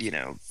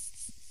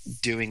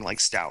doing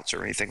stouts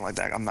or anything like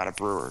that. I'm not a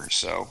brewer,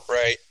 so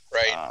right.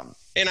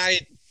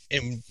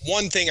 And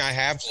one thing I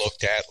have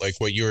looked at, like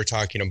what you were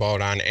talking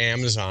about on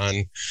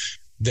Amazon,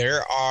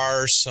 there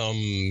are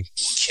some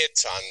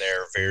kits on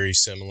there very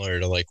similar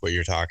to what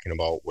you're talking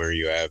about, where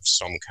you have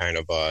some kind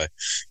of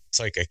it's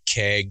like a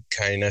keg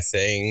kind of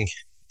thing.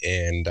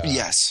 And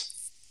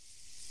yes.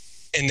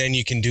 And then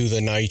you can do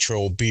the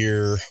nitro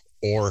beer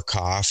or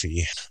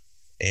coffee.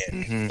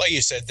 And like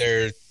you said,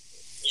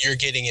 you're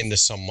getting into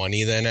some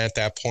money then at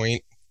that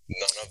point.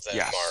 None of them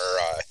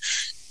are...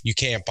 you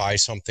can't buy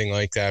something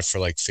like that for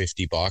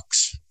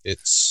 $50.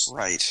 It's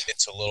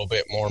a little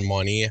bit more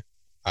money.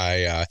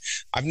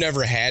 I've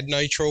never had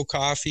nitro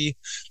coffee,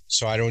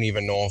 so I don't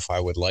even know if I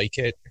would like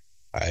it.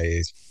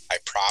 I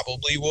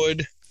probably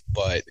would,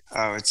 but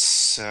it's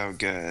so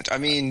good. I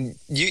mean,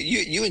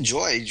 you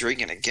enjoy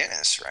drinking a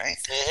Guinness, right?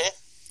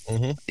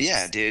 Mm-hmm.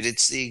 Yeah, dude,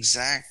 it's the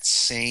exact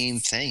same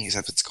thing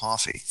except it's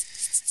coffee.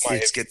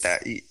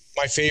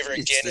 My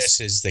favorite Guinness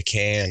is the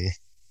can,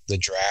 the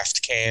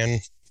draft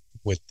can.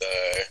 With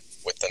the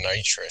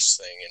nitrous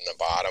thing in the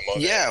bottom of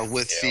it. Yeah,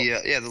 with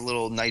the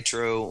little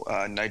nitro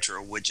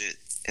widget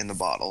in the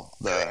bottle,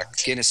 the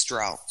Correct. Guinness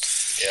Strout.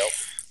 Yep.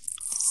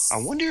 I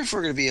wonder if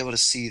we're going to be able to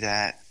see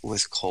that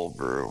with cold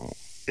brew,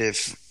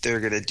 if they're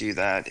going to do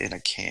that in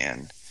a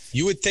can.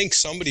 You would think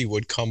somebody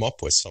would come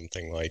up with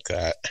something like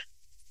that.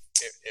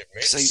 It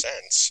makes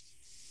sense.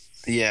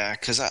 Yeah,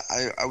 because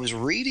I was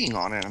reading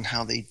on it on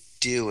how they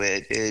do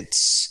it.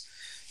 It's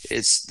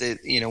that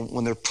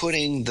when they're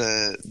putting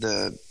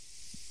the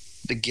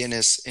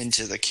Guinness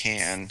into the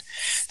can,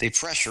 they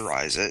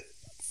pressurize it.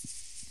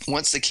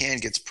 Once the can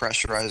gets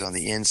pressurized on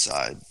the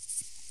inside,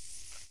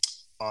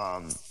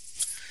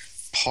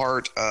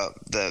 part of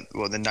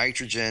the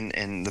nitrogen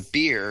and the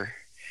beer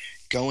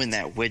go in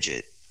that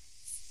widget.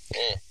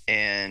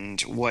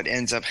 And what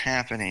ends up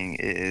happening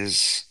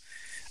is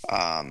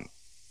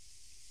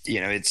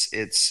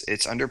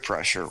it's under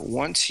pressure.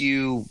 Once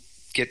you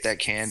get that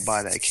can,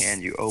 buy that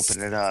can, you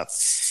open it up,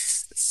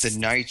 a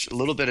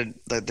little bit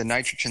of the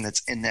nitrogen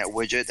that's in that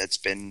widget that's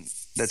been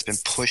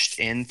pushed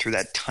in through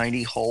that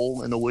tiny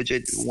hole in the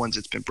widget, once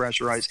it's been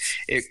pressurized,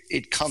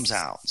 it comes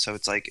out. So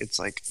it's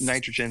like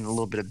nitrogen and a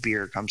little bit of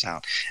beer comes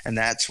out, and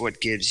that's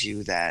what gives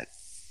you that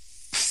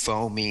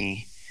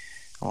foamy,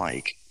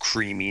 like,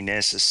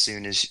 creaminess as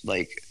soon as,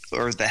 like,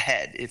 or the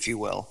head, if you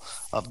will,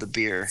 of the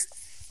beer.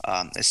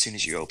 As soon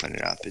as you open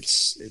it up,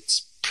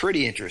 it's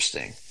pretty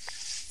interesting.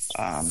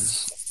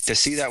 To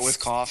see that with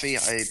coffee,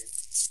 I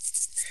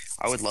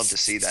would love to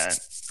see that.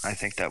 I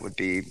think that would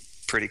be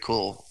pretty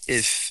cool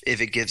if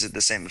it gives it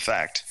the same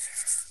effect.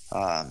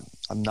 I'm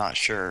not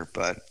sure,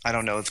 but I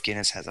don't know if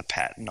Guinness has a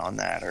patent on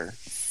that or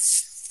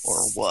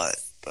what.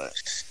 But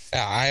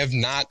I have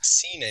not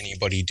seen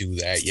anybody do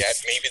that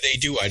yet. Maybe they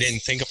do. I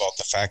didn't think about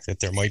the fact that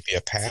there might be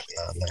a patent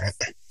on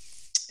that.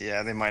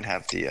 Yeah, they might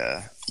have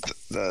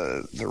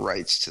the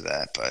rights to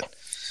that, but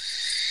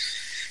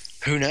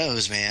who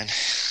knows, man.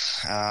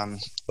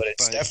 But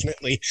it's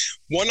definitely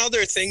one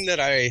other thing that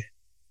I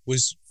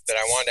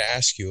wanted to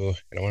ask you,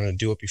 and I want to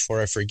do it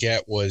before I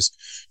forget, was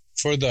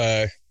for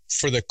the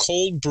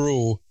cold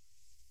brew.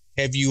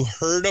 Have you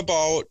heard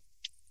about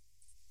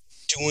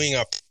doing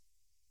a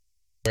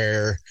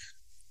where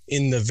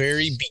in the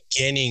very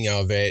beginning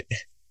of it,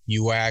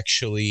 you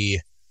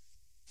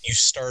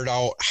start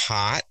out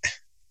hot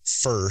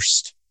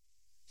first,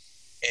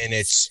 and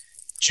it's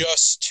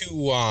just to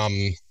let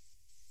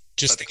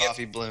the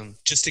coffee bloom,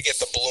 just to get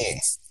the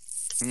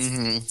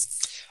bloom.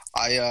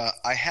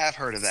 I have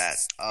heard of that.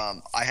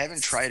 I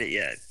haven't tried it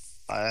yet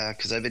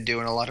because I've been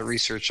doing a lot of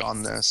research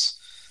on this.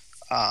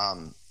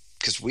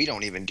 Because we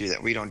don't even do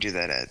that. We don't do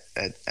that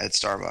at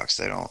Starbucks.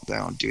 They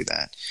don't do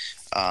that.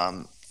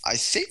 I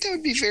think that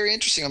would be very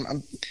interesting.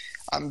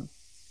 I'm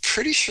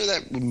pretty sure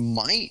that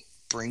might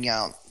bring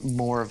out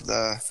more of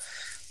the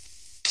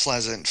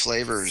pleasant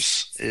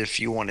flavors if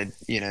you wanted,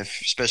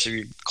 especially if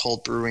you're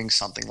cold brewing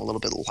something a little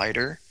bit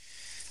lighter.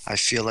 I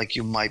feel like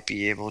you might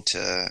be able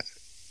to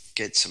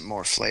get some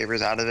more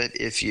flavors out of it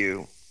if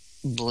you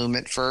bloom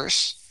it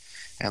first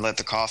and let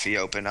the coffee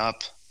open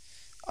up.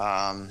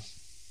 I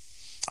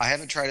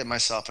haven't tried it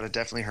myself, but I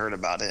definitely heard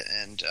about it.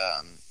 And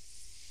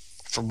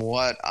from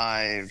what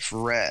I've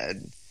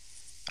read,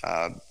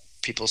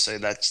 people say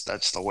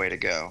that's the way to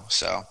go.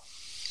 So,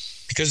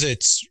 because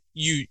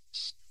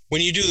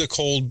when you do the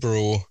cold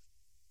brew,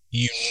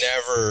 you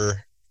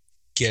never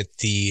get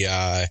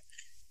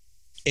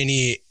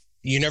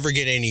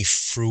any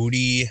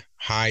fruity,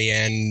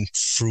 high-end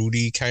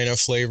fruity kind of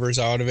flavors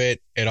out of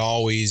it. It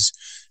always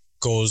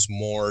goes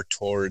more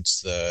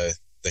towards the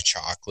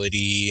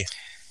chocolatey,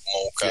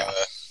 mocha,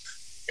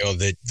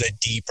 the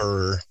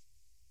deeper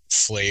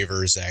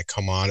flavors that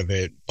come out of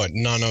it, but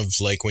none of,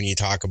 like, when you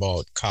talk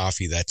about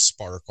coffee that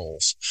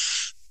sparkles.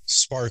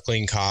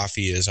 Sparkling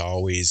coffee is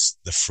always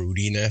the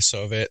fruitiness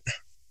of it.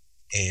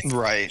 And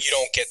right. You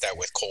don't get that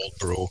with cold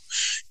brew.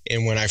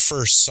 And when I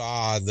first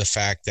saw the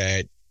fact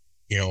that,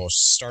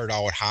 start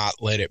out hot,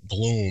 let it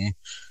bloom,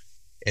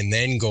 and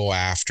then go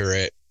after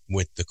it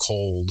with the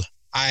cold,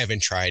 I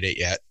haven't tried it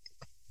yet.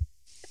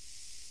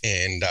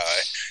 And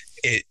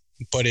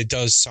but it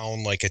does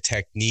sound like a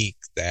technique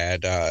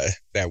that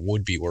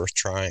would be worth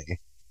trying.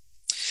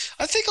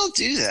 I think I'll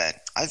do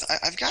that.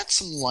 I've got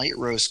some light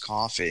roast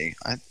coffee.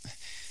 I've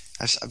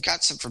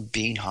got some from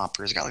Bean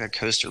Hoppers. I got like a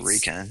Costa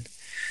Rican,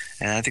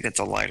 and I think that's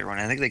a lighter one.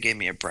 I think they gave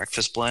me a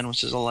breakfast blend,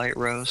 which is a light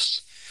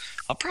roast.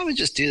 I'll probably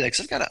just do that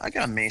because I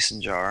got a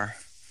mason jar,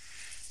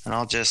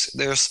 and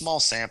they're small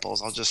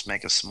samples. I'll just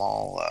make a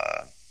small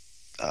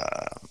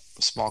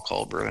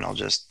cold brew, and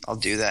I'll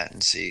do that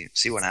and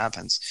see what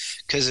happens.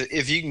 Because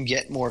if you can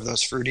get more of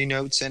those fruity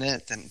notes in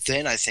it,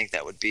 then I think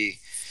that would be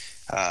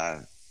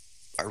a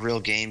real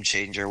game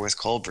changer with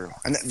cold brew.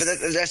 But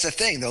that's the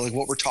thing, though. Like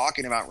what we're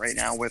talking about right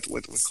now with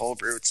cold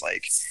brew, it's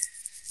like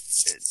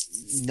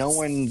no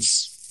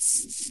one's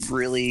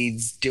really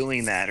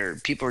doing that, or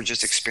people are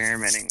just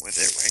experimenting with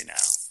it right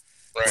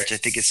now, which I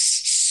think is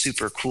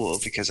super cool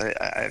because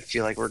I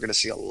feel like we're going to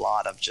see a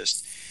lot of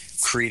just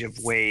creative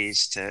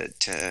ways to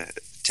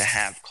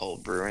have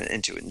cold brew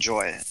and to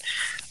enjoy it.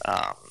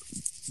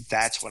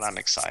 That's what I'm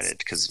excited,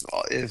 because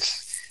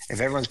if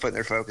everyone's putting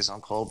their focus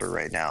on cold brew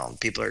right now,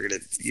 we're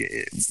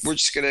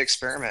just going to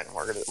experiment, and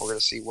we're going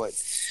to see what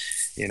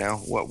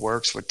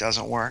works, what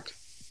doesn't work.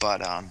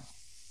 But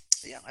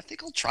yeah, I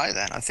think I'll try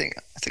that. I think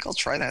I'll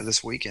try that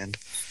this weekend.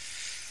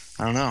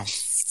 I don't know.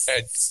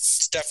 It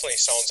definitely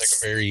sounds like a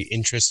very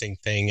interesting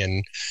thing,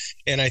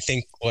 and I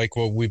think, like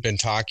what we've been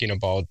talking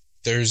about,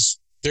 there's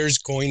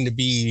going to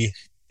be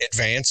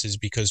advances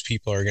because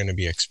people are going to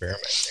be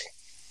experimenting.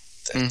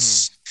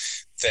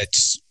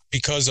 That's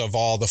because of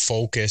all the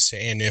focus.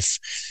 And if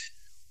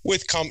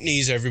with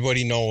companies,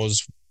 everybody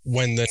knows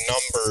when the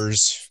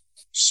numbers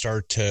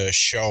start to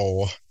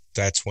show,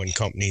 that's when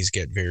companies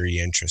get very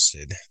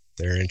interested.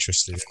 They're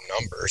interested in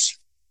numbers.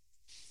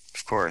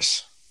 Of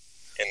course.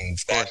 And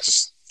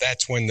that's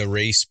when the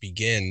race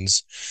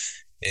begins,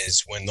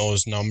 is when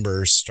those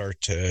numbers start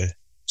to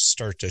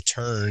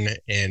turn.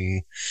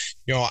 And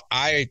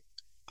I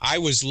I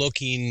was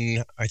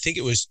looking, I think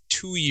it was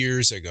 2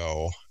 years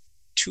ago.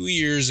 2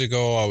 years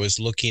ago, I was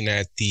looking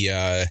at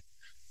the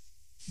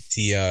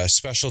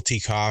Specialty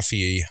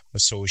Coffee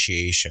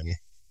Association.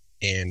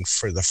 And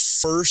for the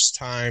first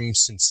time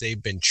since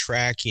they've been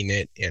tracking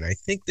it, and I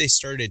think they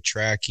started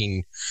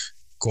tracking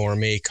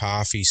gourmet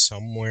coffee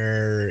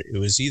somewhere, it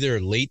was either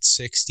late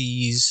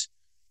 60s,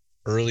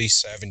 early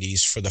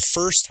 70s. For the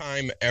first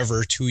time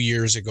ever 2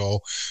 years ago,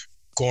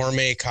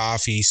 gourmet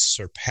coffee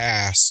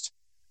surpassed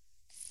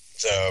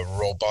the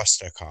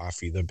Robusta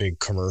coffee, the big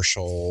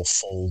commercial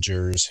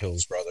Folgers,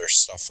 Hills Brothers,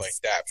 stuff like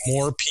that.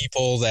 More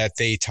people that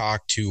they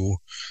talked to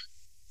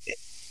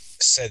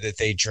said that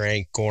they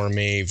drank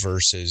gourmet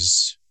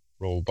versus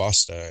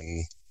Robusta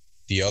and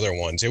the other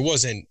ones. It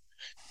wasn't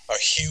a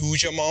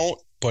huge amount,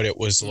 but it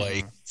was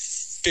like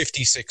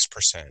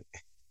 56%.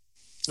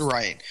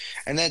 Right.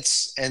 And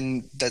that's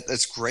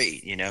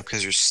great,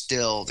 because there's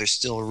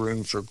still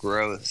room for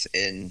growth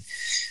in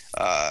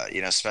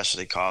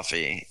specialty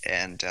coffee,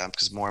 and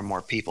because more and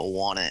more people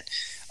want it.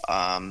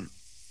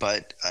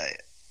 But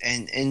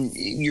and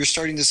you're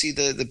starting to see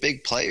the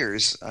big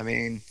players. I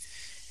mean,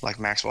 like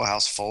Maxwell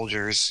House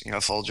Folgers.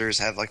 Folgers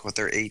have like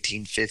their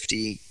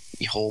 1850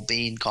 whole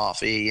bean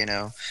coffee.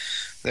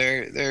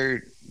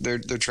 They're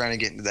trying to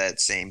get into that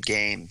same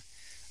game.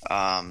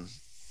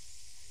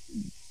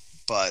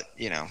 But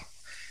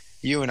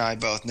you and I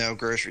both know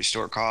grocery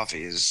store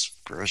coffee is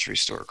grocery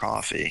store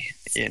coffee.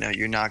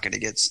 I'm not going to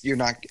get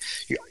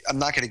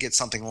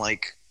something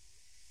like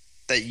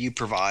that you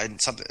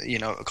provide, something,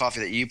 a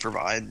coffee that you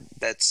provide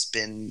that's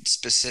been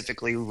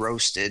specifically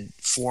roasted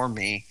for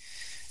me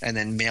and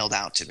then mailed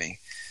out to me.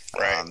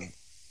 Right.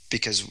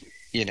 Because,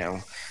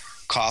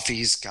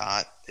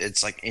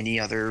 it's like any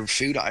other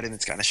food item.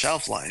 It's got a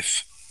shelf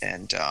life.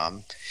 And,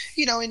 and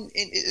it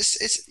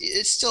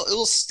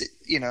will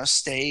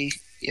stay,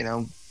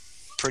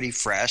 pretty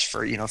fresh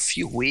for, a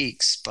few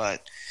weeks,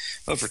 but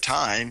over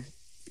time,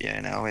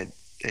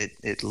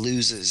 it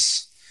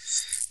loses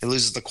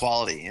the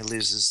quality. It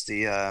loses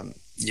the,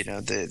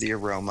 the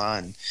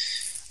aroma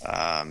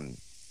and,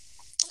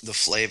 the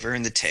flavor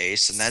and the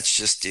taste. And that's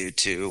just due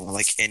to,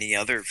 like any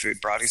other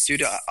food products, due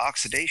to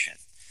oxidation.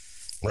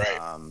 Right.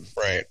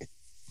 Right.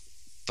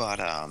 But,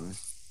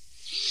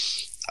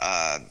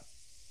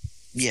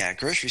 yeah,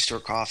 grocery store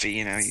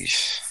coffee,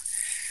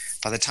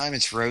 by the time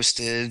it's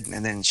roasted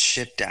and then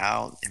shipped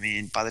out, I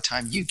mean, by the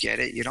time you get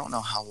it, you don't know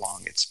how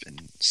long it's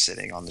been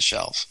sitting on the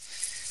shelf.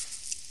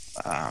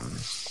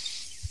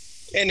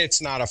 And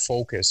it's not a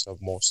focus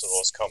of most of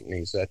those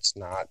companies. That's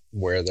not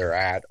where they're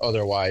at.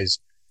 Otherwise,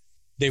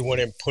 they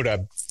wouldn't put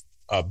a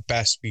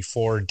best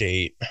before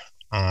date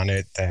on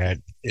it that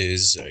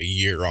is a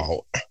year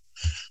out.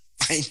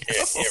 I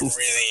know.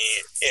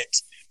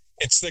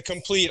 It's the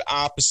complete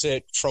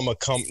opposite from a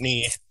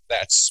company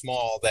that's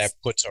small that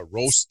puts a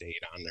roast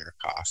date on their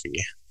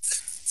coffee.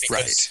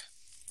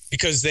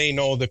 Because they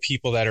know the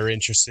people that are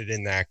interested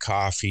in that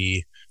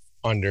coffee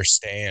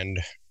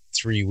understand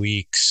 3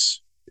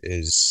 weeks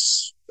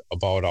is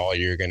about all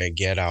you're going to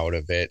get out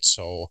of it.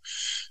 So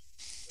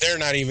they're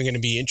not even going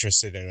to be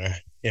interested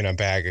in a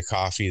bag of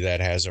coffee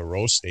that has a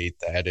roast date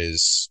that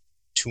is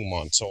 2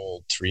 months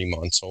old, 3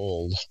 months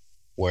old,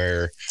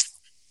 where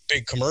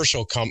big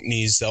commercial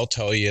companies, they'll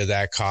tell you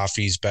that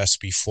coffee's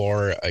best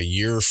before a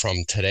year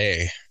from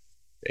today.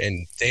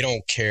 And they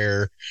don't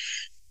care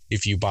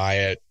if you buy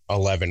it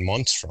 11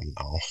 months from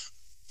now.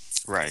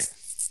 Right.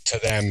 To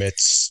them,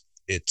 it's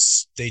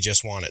they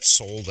just want it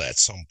sold at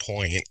some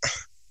point.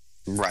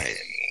 Right.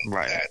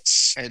 Right.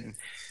 And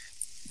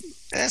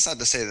that's not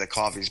to say that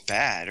coffee's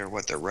bad or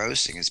what they're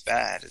roasting is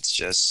bad. It's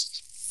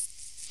just,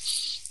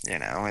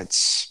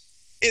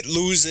 it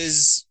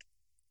loses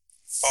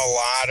a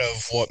lot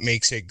of what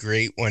makes it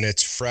great when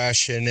it's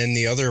fresh. And then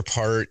the other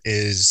part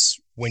is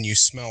when you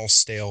smell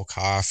stale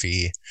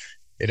coffee,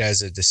 it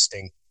has a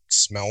distinct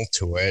smell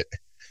to it.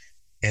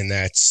 And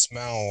that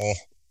smell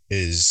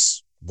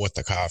is what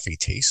the coffee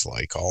tastes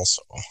like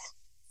also.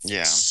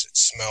 Yeah. It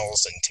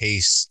smells and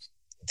tastes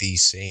the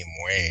same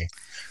way.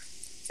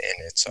 And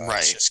it's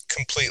just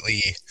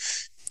completely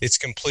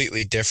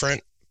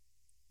different.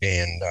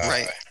 And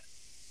right.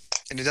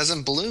 And it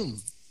doesn't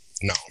bloom.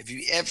 No.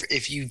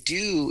 If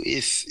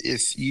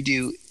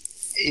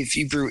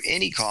you brew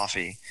any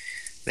coffee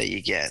that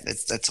you get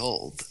that's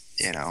old,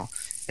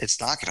 it's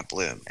not going to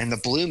bloom. And the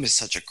bloom is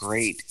such a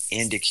great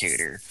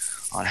indicator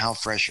on how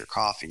fresh your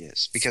coffee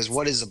is. Because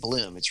what is a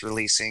bloom? It's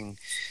releasing,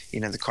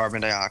 the carbon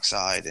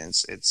dioxide, and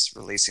it's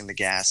releasing the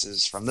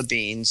gases from the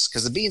beans,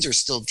 because the beans are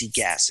still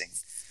degassing,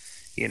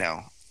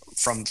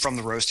 from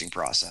the roasting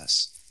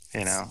process.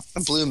 A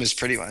bloom is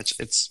pretty much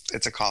it's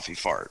a coffee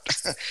fart.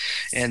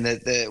 And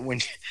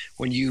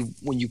when you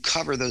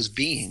cover those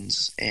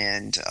beans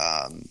and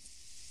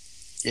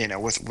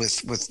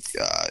with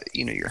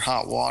your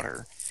hot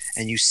water,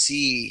 and you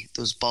see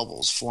those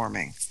bubbles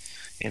forming,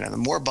 the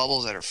more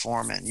bubbles that are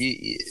forming,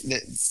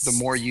 the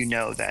more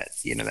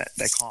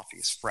that coffee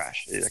is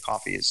fresh. The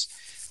coffee is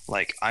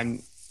like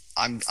I'm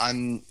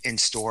in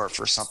store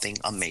for something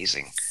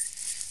amazing.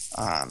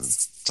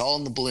 It's all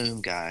in the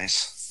bloom,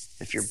 guys.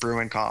 If you're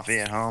brewing coffee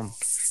at home,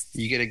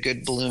 you get a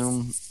good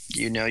bloom,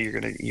 you're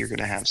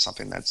gonna have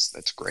something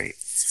that's great.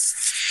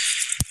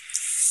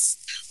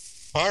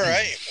 All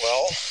right.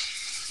 Well,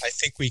 I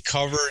think we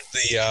covered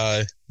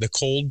the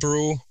cold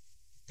brew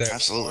that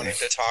Absolutely. we wanted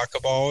to talk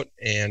about,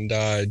 and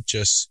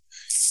just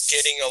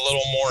getting a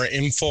little more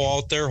info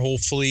out there.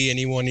 Hopefully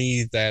anyone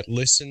that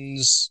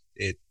listens,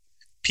 it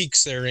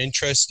piques their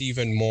interest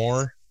even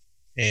more.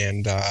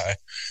 And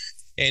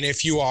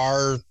if you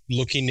are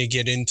looking to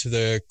get into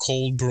the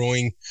cold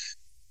brewing,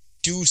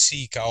 do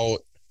seek out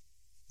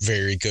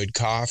very good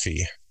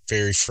coffee,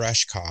 very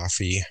fresh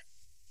coffee,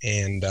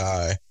 and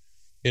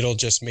it'll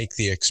just make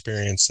the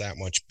experience that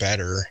much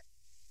better.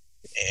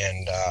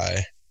 And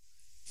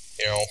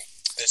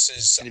this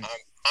is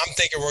I'm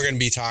thinking we're going to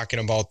be talking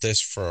about this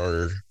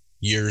for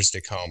years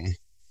to come.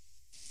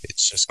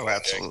 It's just going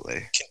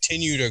to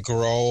continue to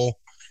grow,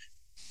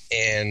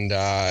 and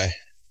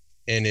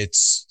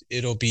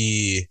it'll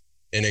be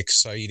an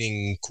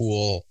exciting,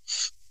 cool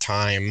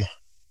time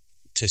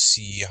to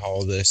see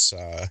how this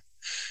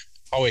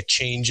how it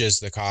changes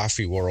the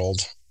coffee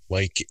world,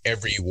 like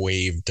every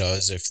wave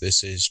does. If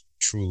this is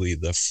truly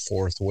the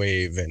fourth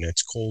wave and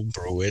it's cold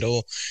brew,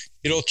 it'll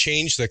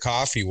change the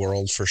coffee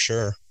world for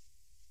sure.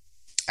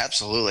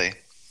 Absolutely.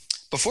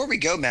 Before we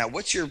go, Matt,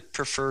 what's your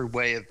preferred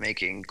way of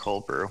making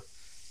cold brew?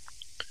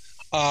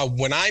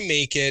 When I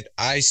make it,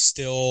 I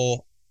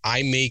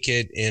make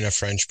it in a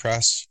French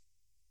press.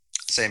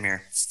 Same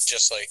here.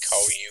 Just like how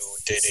you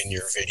did in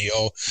your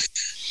video.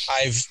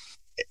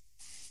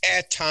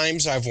 At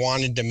times I've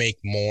wanted to make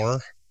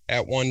more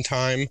at one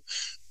time.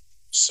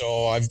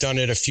 So I've done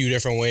it a few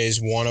different ways.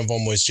 One of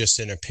them was just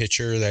in a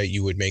pitcher that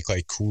you would make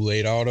like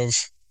Kool-Aid out of,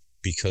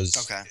 because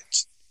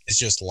it's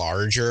just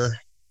larger.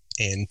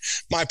 And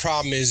my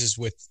problem is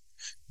with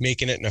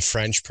making it in a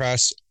French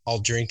press, I'll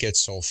drink it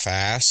so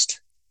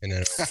fast and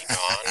then it'll be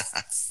gone.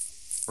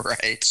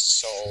 Right.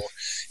 So,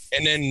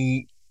 and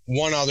then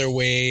one other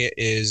way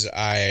is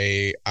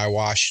I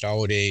washed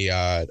out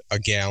a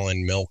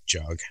gallon milk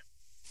jug.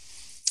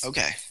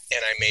 Okay.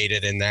 And I made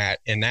it in that.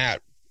 And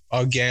that,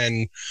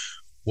 again,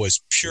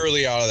 was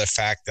purely out of the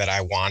fact that I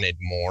wanted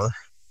more.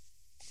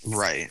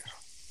 Right.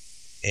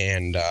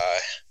 And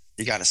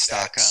you got to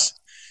stock up.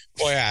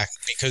 Well, yeah,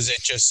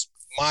 because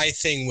my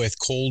thing with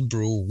cold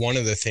brew, one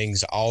of the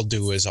things I'll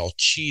do is I'll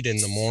cheat in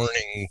the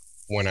morning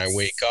when I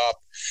wake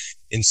up.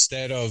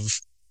 Instead of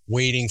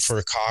waiting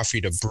for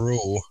coffee to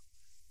brew,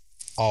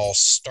 I'll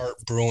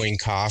start brewing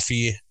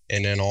coffee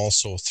and then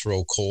also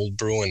throw cold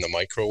brew in the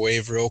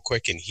microwave real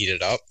quick and heat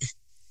it up.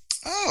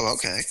 Oh,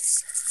 okay.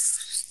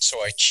 So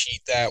I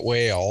cheat that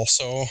way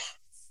also,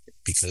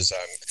 because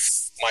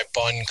my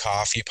bun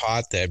coffee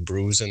pot that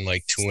brews in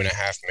like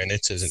 2.5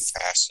 minutes isn't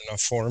fast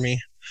enough for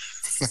me.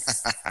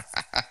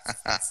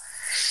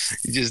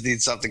 You just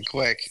need something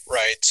quick.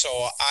 Right. So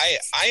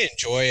I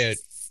enjoy it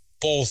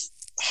both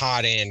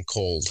hot and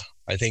cold.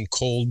 I think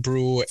cold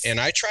brew, and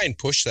I try and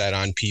push that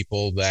on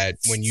people, that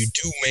when you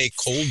do make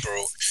cold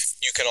brew,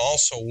 you can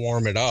also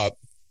warm it up.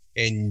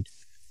 And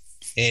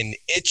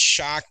it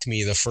shocked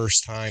me the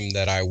first time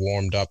that I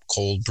warmed up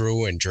cold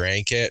brew and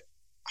drank it,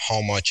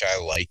 how much I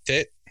liked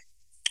it.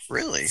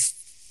 Really?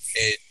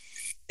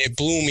 It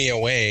blew me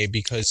away,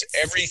 because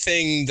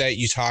everything that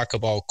you talk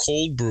about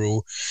cold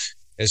brew,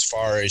 as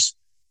far as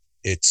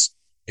it's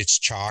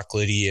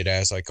chocolatey, it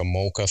has like a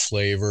mocha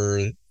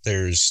flavor,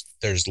 there's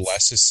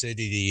less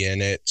acidity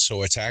in it,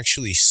 so it's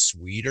actually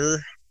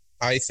sweeter,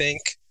 I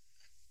think,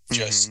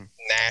 just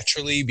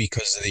naturally,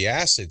 because of the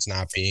acids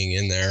not being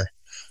in there.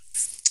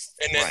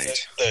 And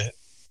then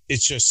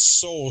it's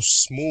just so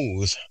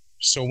smooth.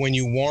 So when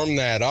you warm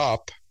that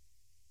up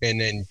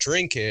and then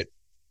drink it,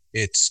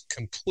 it's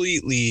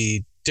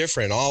completely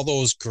different. All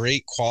those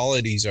great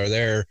qualities are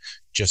there,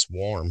 just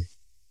warm.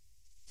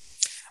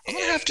 I'm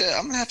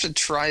gonna have to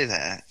try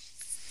that.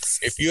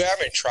 If you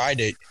haven't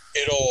tried it,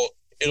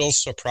 it'll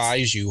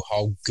surprise you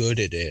how good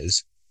it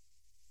is.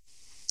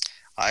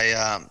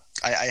 I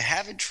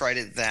haven't tried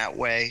it that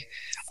way.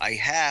 I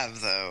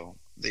have, though,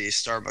 the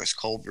Starbucks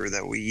cold brew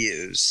that we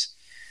use,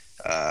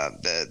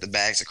 the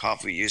bags of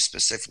coffee we use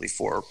specifically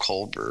for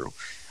cold brew.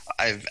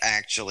 I've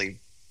actually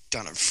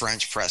done a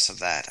French press of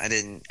that. I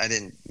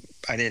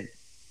didn't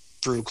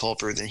brew cold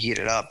brew then heat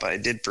it up, but I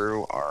did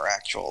brew our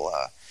actual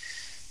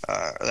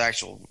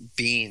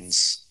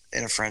beans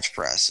in a French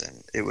press,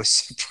 and it was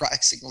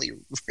surprisingly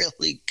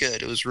really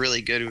good. It was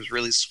really good. It was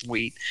really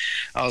sweet.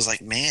 I was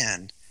like,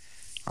 I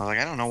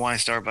don't know why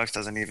Starbucks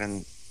doesn't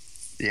even,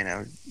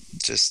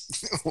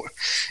 just,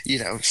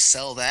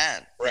 sell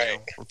that. Right.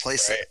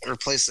 Replace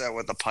that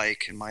with a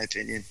Pike, in my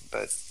opinion.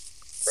 But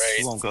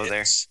we won't go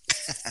there.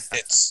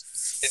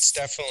 It's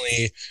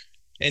definitely.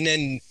 And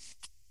then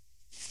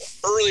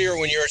earlier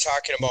when you were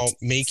talking about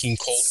making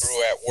cold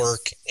brew at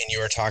work, and you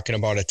were talking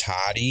about a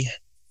toddy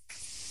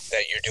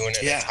that you're doing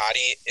in a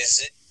toddy,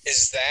 is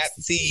that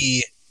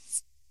the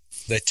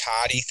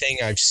toddy thing?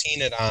 I've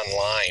seen it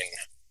online.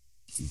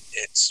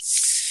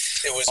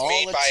 It was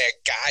made by a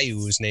guy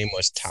whose name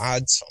was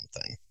Todd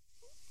something.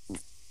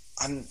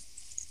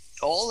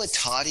 All a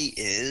toddy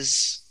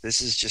is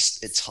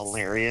just, it's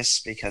hilarious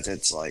because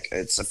it's like,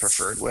 it's a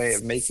preferred way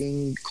of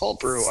making cold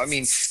brew. I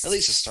mean, at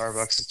least at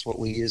Starbucks, it's what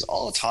we use.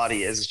 All a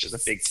toddy is just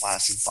a big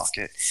plastic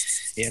bucket,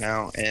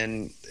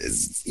 and,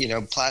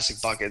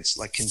 plastic buckets,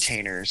 like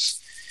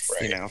containers,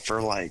 Right.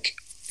 for like,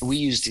 we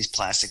used these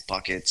plastic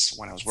buckets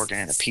when I was working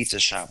in a pizza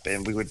shop,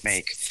 and we would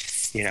make,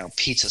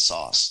 pizza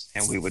sauce,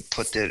 and we would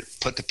put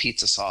the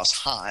pizza sauce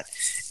hot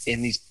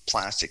in these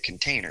plastic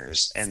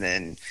containers, and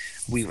then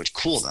we would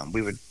cool them.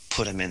 We would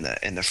put them in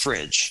the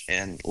fridge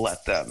and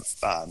let the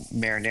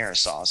marinara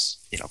sauce,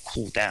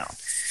 cool down.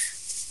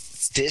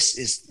 This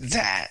is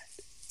that,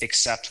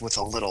 except with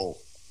a little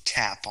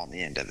tap on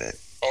the end of it.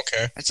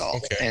 Okay. That's all.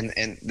 Okay.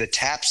 And the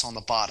tap's on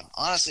the bottom.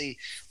 Honestly,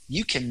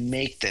 you can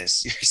make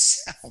this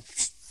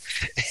yourself.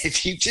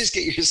 If you just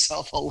get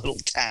yourself a little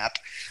tap,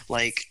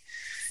 like,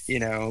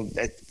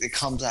 that it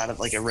comes out of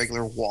like a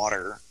regular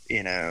water,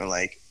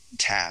 like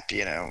tap,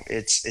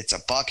 it's a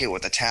bucket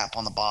with a tap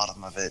on the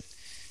bottom of it,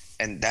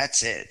 and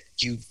that's it.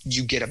 You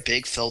get a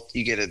big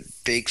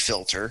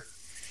filter.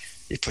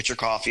 You put your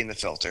coffee in the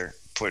filter,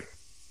 put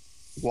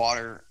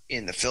water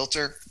in the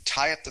filter,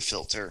 tie up the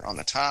filter on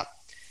the top,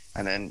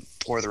 and then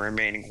pour the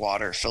remaining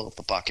water, fill up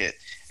the bucket,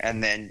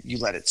 and then you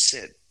let it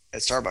sit. At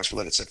Starbucks, we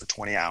let it sit for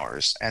 20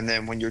 hours. And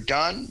then when you're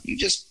done, you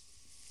just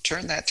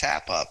turn that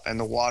tap up, and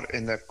the water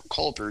and the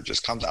cold brew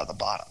just comes out the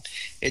bottom.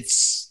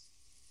 It's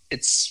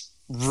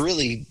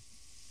really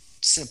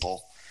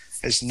simple.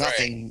 There's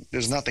nothing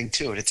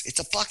to it. It's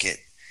a bucket.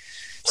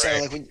 So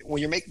Right. like when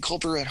you're making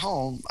cold brew at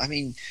home, I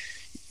mean,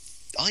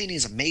 all you need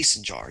is a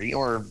mason jar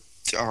or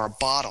a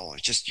bottle.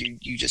 It's just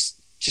you just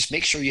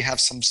make sure you have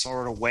some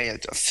sort of way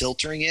of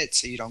filtering it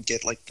so you don't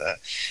get like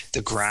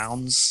the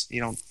grounds. You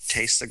don't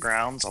taste the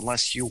grounds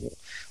unless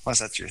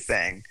that's your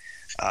thing.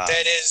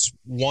 That is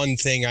one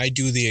thing. I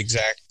do the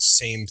exact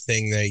same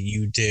thing that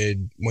you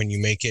did when you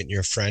make it in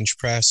your French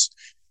press.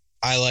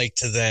 I like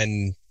to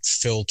then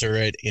filter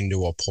it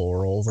into a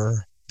pour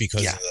over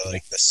because Yeah. of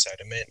the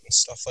sediment and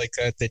stuff like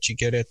that you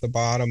get at the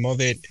bottom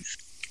of it.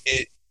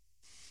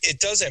 It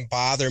doesn't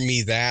bother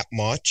me that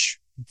much,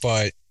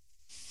 but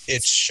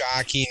it's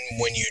shocking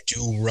when you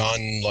do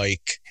run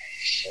like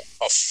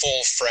a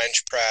full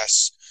French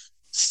press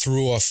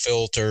through a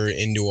filter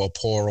into a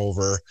pour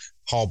over,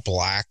 how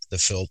black the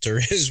filter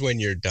is when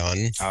you're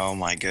done. Oh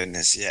my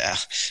goodness, yeah,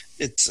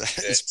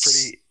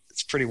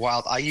 it's pretty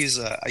wild. I use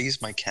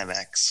my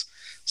Chemex,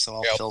 so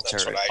I'll filter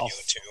that's what it. I do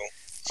too.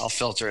 I'll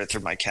filter it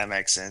through my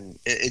Chemex, and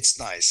it's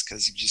nice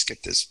because you just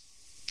get this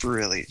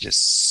really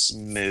just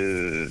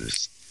smooth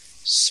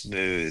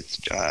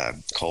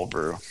cold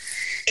brew.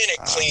 And it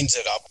cleans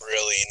it up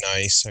really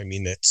nice. I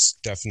mean, it's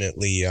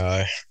definitely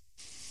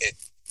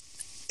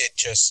it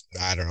just,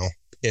 I don't know,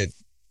 it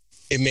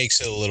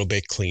makes it a little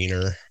bit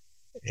cleaner,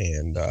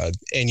 and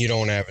you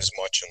don't have as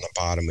much in the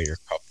bottom of your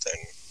cup then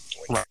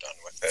when you're done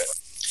with it.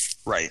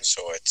 Right.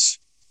 So it's,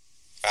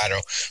 I don't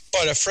know,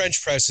 but a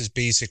French press is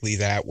basically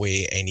that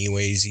way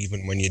anyways.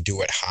 Even when you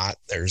do it hot,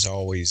 there's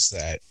always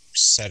that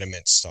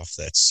sediment stuff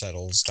that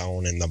settles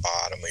down in the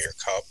bottom of your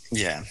cup.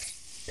 Yeah.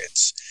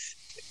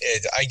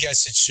 I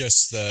guess it's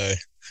just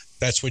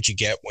that's what you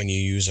get when you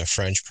use a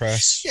French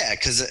press. Yeah,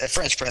 because a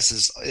French press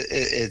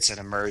it's an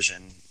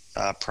immersion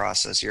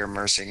process. You're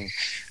immersing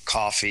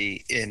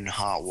coffee in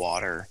hot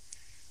water.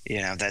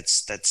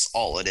 That's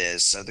all it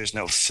is. So there's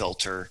no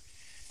filter.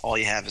 All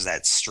you have is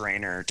that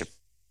strainer to.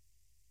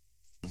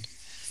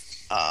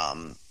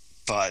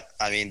 But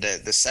I mean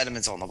the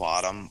sediments on the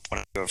bottom when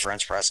I do a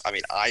French press. I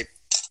mean I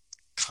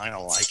kind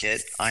of like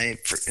it.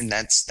 And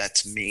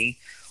that's me.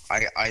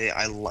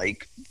 I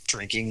like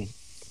drinking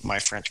my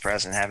French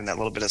press and having that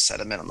little bit of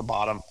sediment on the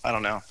bottom. I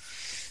don't know.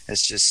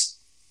 It's just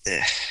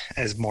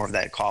has more of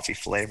that coffee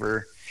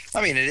flavor.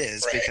 I mean, it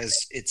is Right.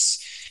 because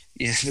it's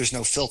there's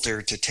no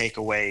filter to take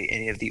away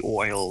any of the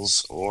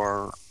oils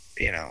or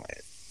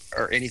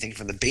or anything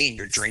from the bean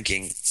you're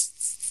drinking.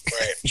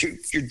 Right.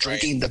 You're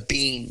drinking the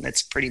bean.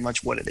 That's pretty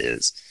much what it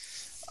is.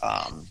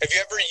 Have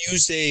you ever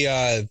used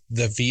the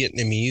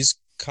Vietnamese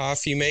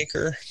coffee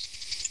maker?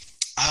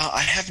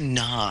 I have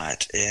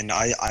not, and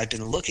I've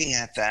been looking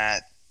at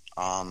that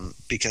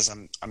because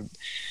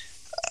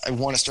I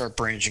want to start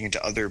branching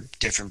into other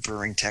different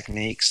brewing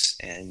techniques,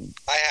 and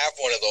I have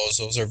one of those.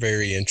 Those are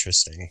very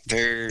interesting.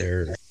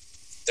 they're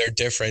They're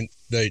different.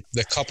 The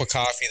cup of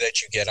coffee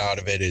that you get out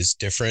of it is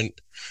different,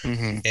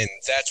 mhm. and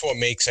that's what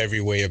makes every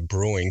way of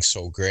brewing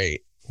so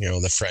great.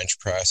 The French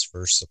press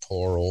versus the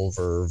pour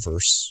over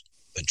versus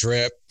the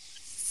drip,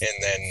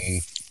 and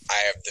then I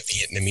have the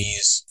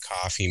Vietnamese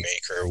coffee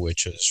maker,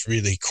 which is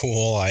really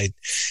cool. I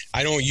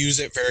don't use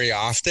it very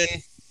often,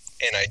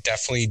 and I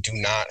definitely do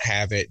not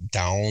have it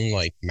down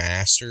like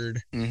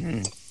mastered.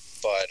 Mhm.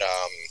 But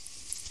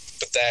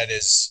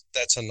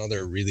that's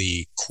another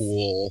really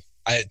cool.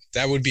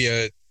 That would be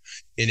an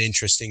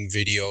interesting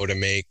video to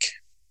make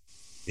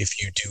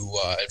if you do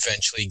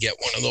eventually get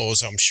one of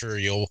those. I'm sure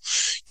you'll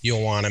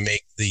want to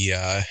make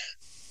a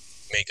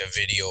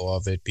video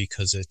of it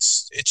because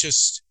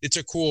it's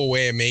a cool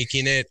way of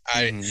making it.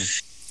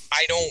 Mhm.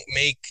 I don't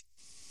make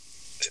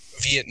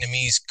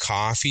Vietnamese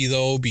coffee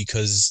though,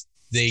 because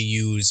they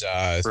use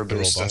the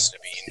Robusta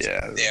beans.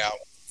 Yeah.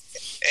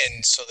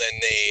 And so then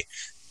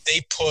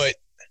they put,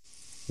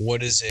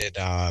 what is it?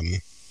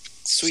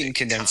 Sweetened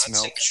condensed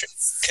milk.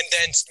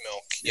 Condensed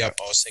milk. Yep,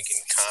 I was thinking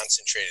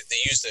concentrated. They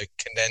use the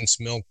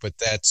condensed milk, but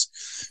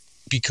that's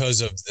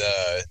because of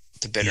the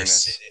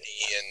bitterness, the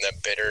acidity and the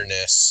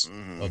bitterness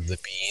of the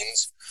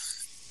beans.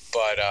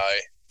 But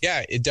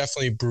yeah, it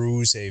definitely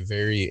brews a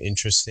very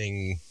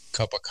interesting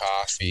cup of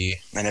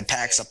coffee, and it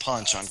packs a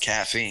punch on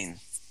caffeine.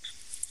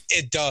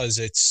 It does.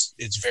 It's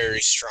very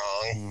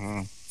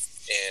strong,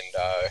 and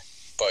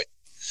but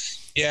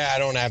yeah, I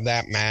don't have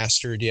that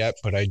mastered yet,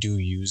 but I do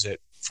use it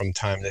from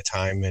time to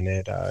time, and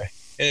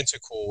it's a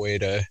cool way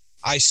to.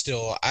 I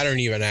don't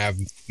even have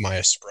my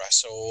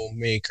espresso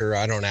maker.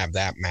 I don't have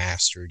that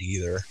mastered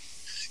either.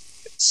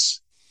 It's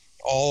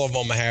all of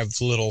them have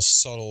little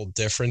subtle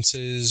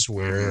differences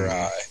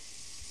where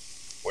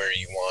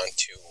you want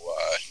to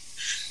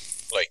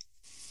like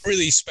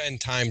really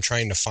spend time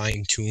trying to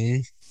fine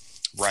tune,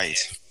 right?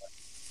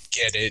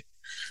 Get it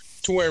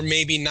to where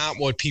maybe not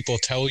what people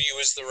tell you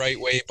is the right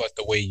way, but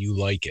the way you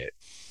like it.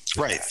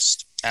 Right.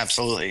 Best.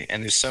 Absolutely.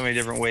 And there's so many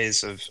different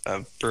ways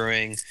of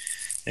brewing,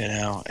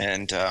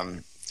 and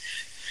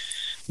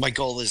my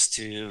goal is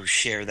to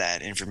share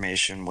that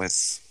information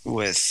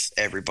with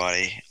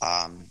everybody,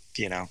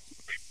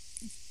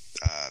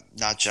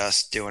 not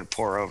just doing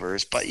pour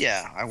overs, but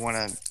yeah, I want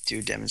to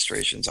do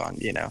demonstrations on,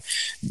 the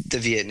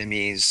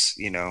Vietnamese,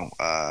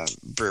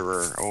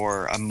 brewer,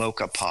 or a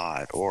mocha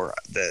pot, or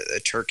a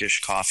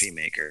Turkish coffee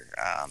maker.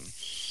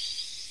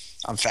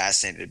 I'm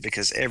fascinated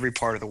because every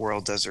part of the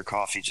world does their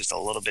coffee just a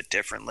little bit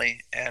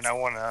differently, and I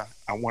want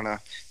to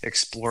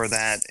explore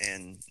that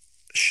and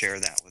share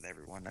that with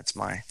everyone. That's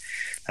my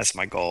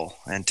goal,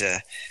 and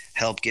to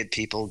help get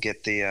people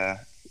get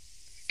that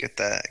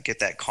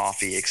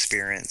coffee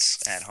experience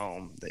at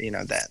home,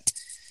 that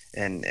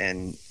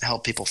and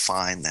help people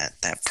find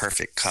that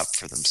perfect cup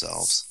for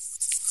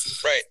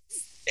themselves. Right.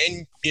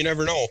 And you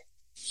never know,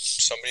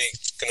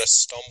 somebody's going to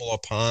stumble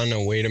upon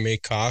a way to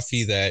make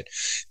coffee that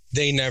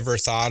they never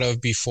thought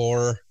of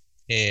before,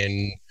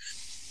 and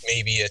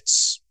maybe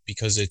it's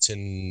because it's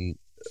in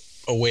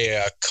a way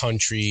a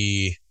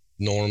country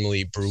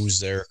normally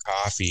brews their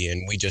coffee,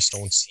 and we just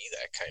don't see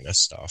that kind of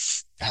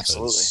stuff.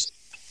 Absolutely.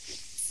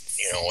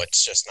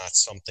 It's just not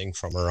something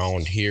from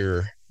around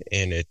here,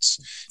 and it's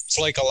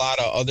like a lot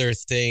of other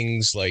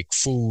things, like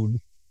food.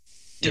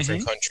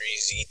 Different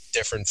countries eat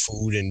different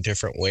food in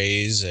different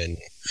ways, and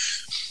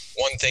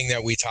one thing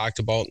that we talked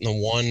about in the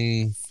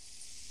one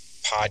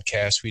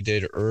podcast we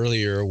did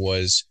earlier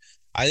was,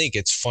 I think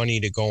it's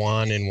funny to go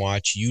on and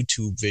watch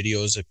YouTube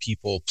videos of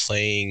people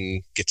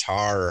playing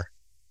guitar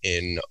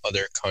in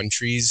other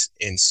countries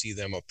and see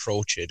them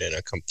approach it in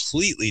a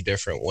completely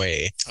different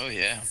way. Oh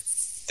yeah.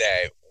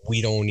 That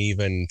we don't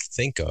even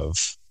think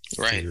of.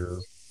 Right. Here,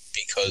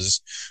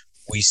 because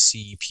we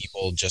see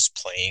people just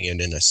playing it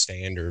in a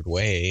standard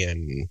way,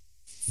 and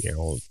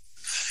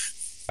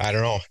I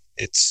don't know,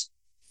 it's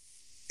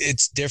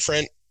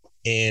different.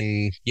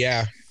 And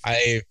yeah,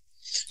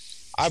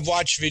 I've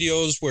watched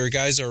videos where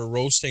guys are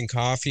roasting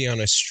coffee on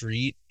a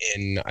street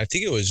in, I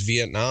think it was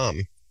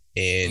Vietnam,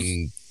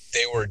 and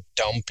they were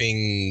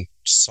dumping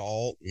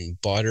salt and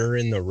butter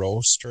in the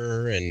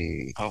roaster,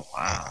 and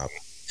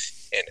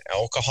and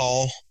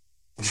alcohol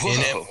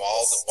in it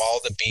while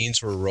the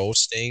beans were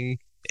roasting,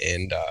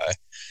 and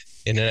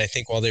then I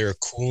think while they were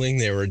cooling,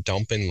 they were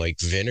dumping like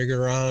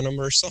vinegar on them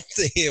or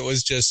something. It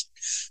was just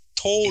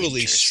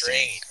totally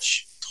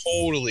strange.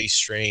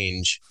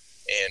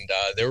 And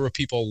there were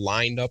people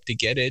lined up to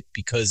get it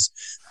because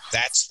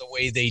that's the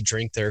way they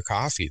drink their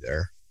coffee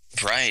there.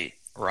 Right.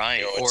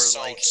 It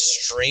sounds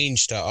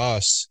strange to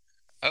us.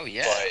 Oh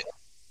yeah. But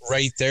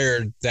right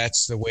there,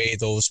 that's the way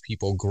those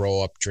people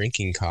grow up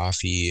drinking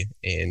coffee,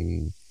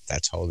 and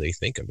that's how they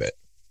think of it.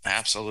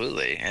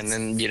 Absolutely. And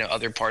then,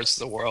 other parts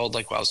of the world,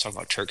 like I was talking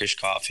about Turkish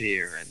coffee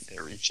or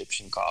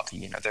Egyptian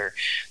coffee,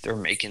 they're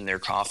making their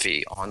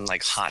coffee on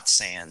like hot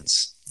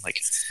sands.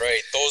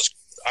 Right.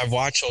 I've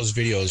watched those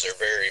videos. They're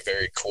very,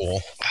 very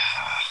cool.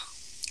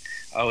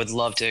 I would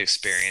love to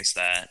experience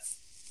that,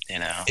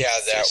 Yeah,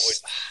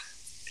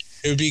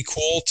 it would be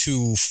cool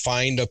to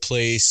find a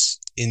place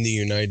in the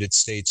United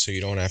States so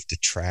you don't have to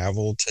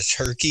travel to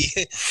Turkey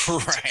right.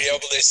 to be able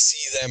to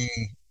see them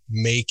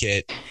make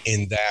it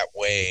in that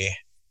way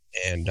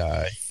and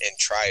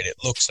try it. It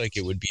looks like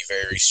it would be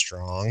very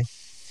strong.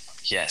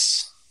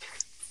 Yes.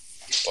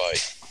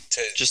 But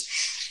to just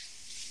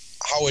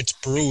how it's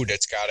brewed,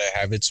 it's got to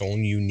have its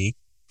own unique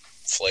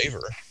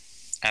flavor.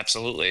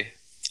 Absolutely.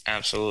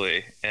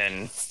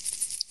 And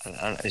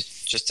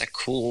it's just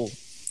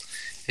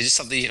it's just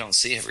something you don't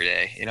see every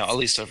day, at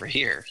least over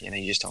here,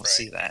 you just don't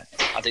see that.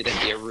 I think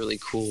that'd be a really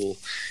cool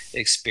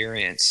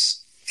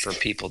experience for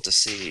people to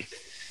see,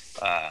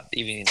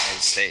 even in the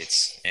United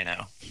States,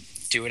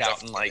 do it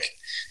out in like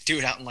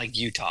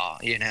Utah,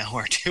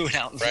 or do it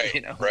out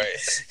in,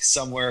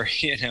 somewhere,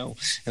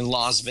 in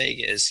Las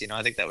Vegas.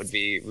 I think that would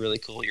be really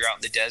cool. You're out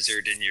in the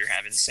desert and you're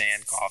having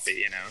sand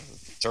coffee,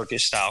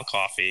 Turkish style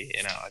coffee.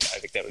 I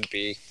think that would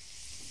be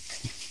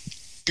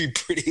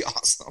pretty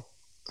awesome.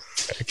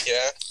 Heck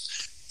yeah.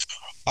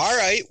 All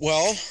right.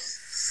 Well,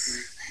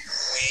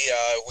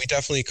 we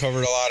definitely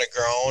covered a lot of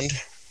ground,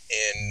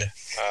 and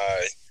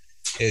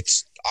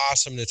it's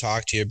awesome to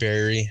talk to you,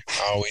 Barry.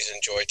 I always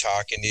enjoy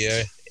talking to you,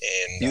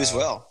 and you as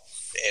well.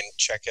 And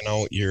checking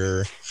out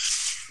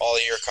all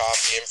of your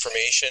coffee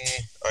information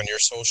on your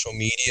social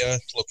media.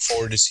 Look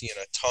forward to seeing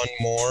a ton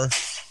more,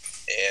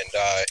 and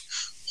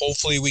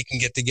hopefully we can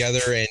get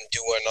together and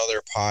do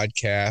another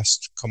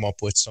podcast. Come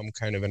up with some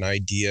kind of an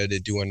idea to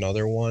do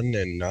another one,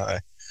 and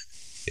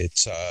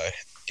it's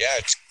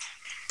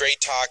great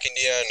talking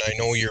to you. And I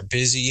know you're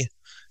busy,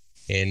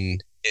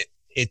 and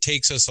it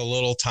takes us a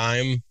little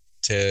time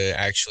to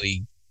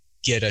actually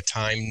get a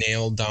time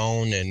nailed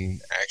down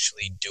and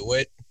actually do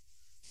it.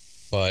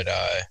 But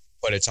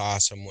it's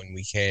awesome when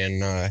we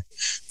can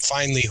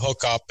finally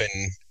hook up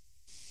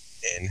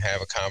and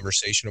have a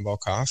conversation about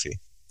coffee.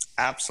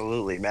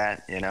 Absolutely,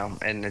 Matt,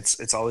 and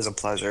it's always a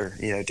pleasure,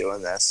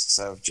 doing this.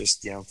 So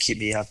just, keep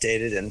me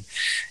updated, and,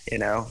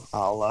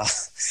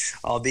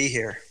 I'll be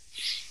here.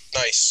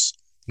 Nice.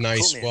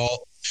 Cool,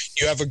 well,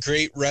 you have a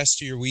great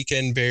rest of your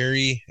weekend,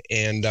 Barry,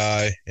 and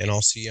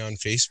I'll see you on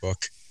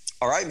Facebook.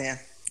 All right, man.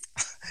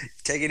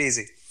 Take it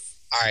easy.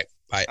 All right.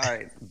 Bye. All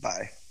right.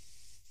 Bye.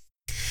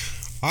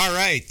 All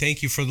right.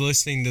 Thank you for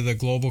listening to the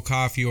Global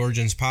Coffee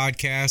Origins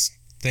podcast.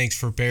 Thanks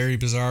for Barry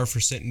Bazaar for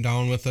sitting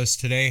down with us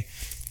today.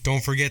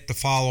 Don't forget to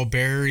follow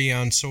Barry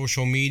on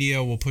social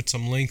media. We'll put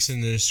some links in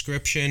the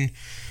description.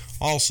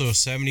 Also,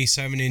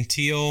 77 in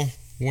Teal,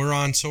 we're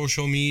on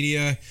social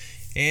media,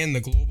 and the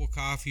Global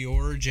Coffee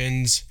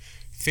Origins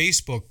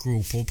Facebook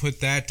group. We'll put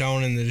that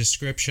down in the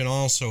description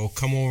also.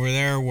 Come over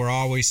there. We're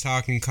always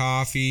talking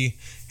coffee,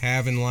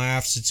 having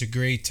laughs. It's a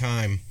great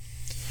time.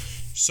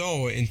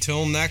 So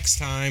until next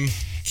time,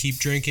 keep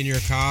drinking your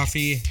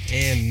coffee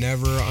and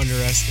never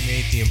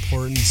underestimate the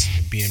importance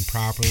of being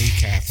properly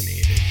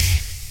caffeinated.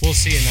 We'll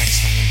see you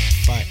next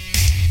time. Bye.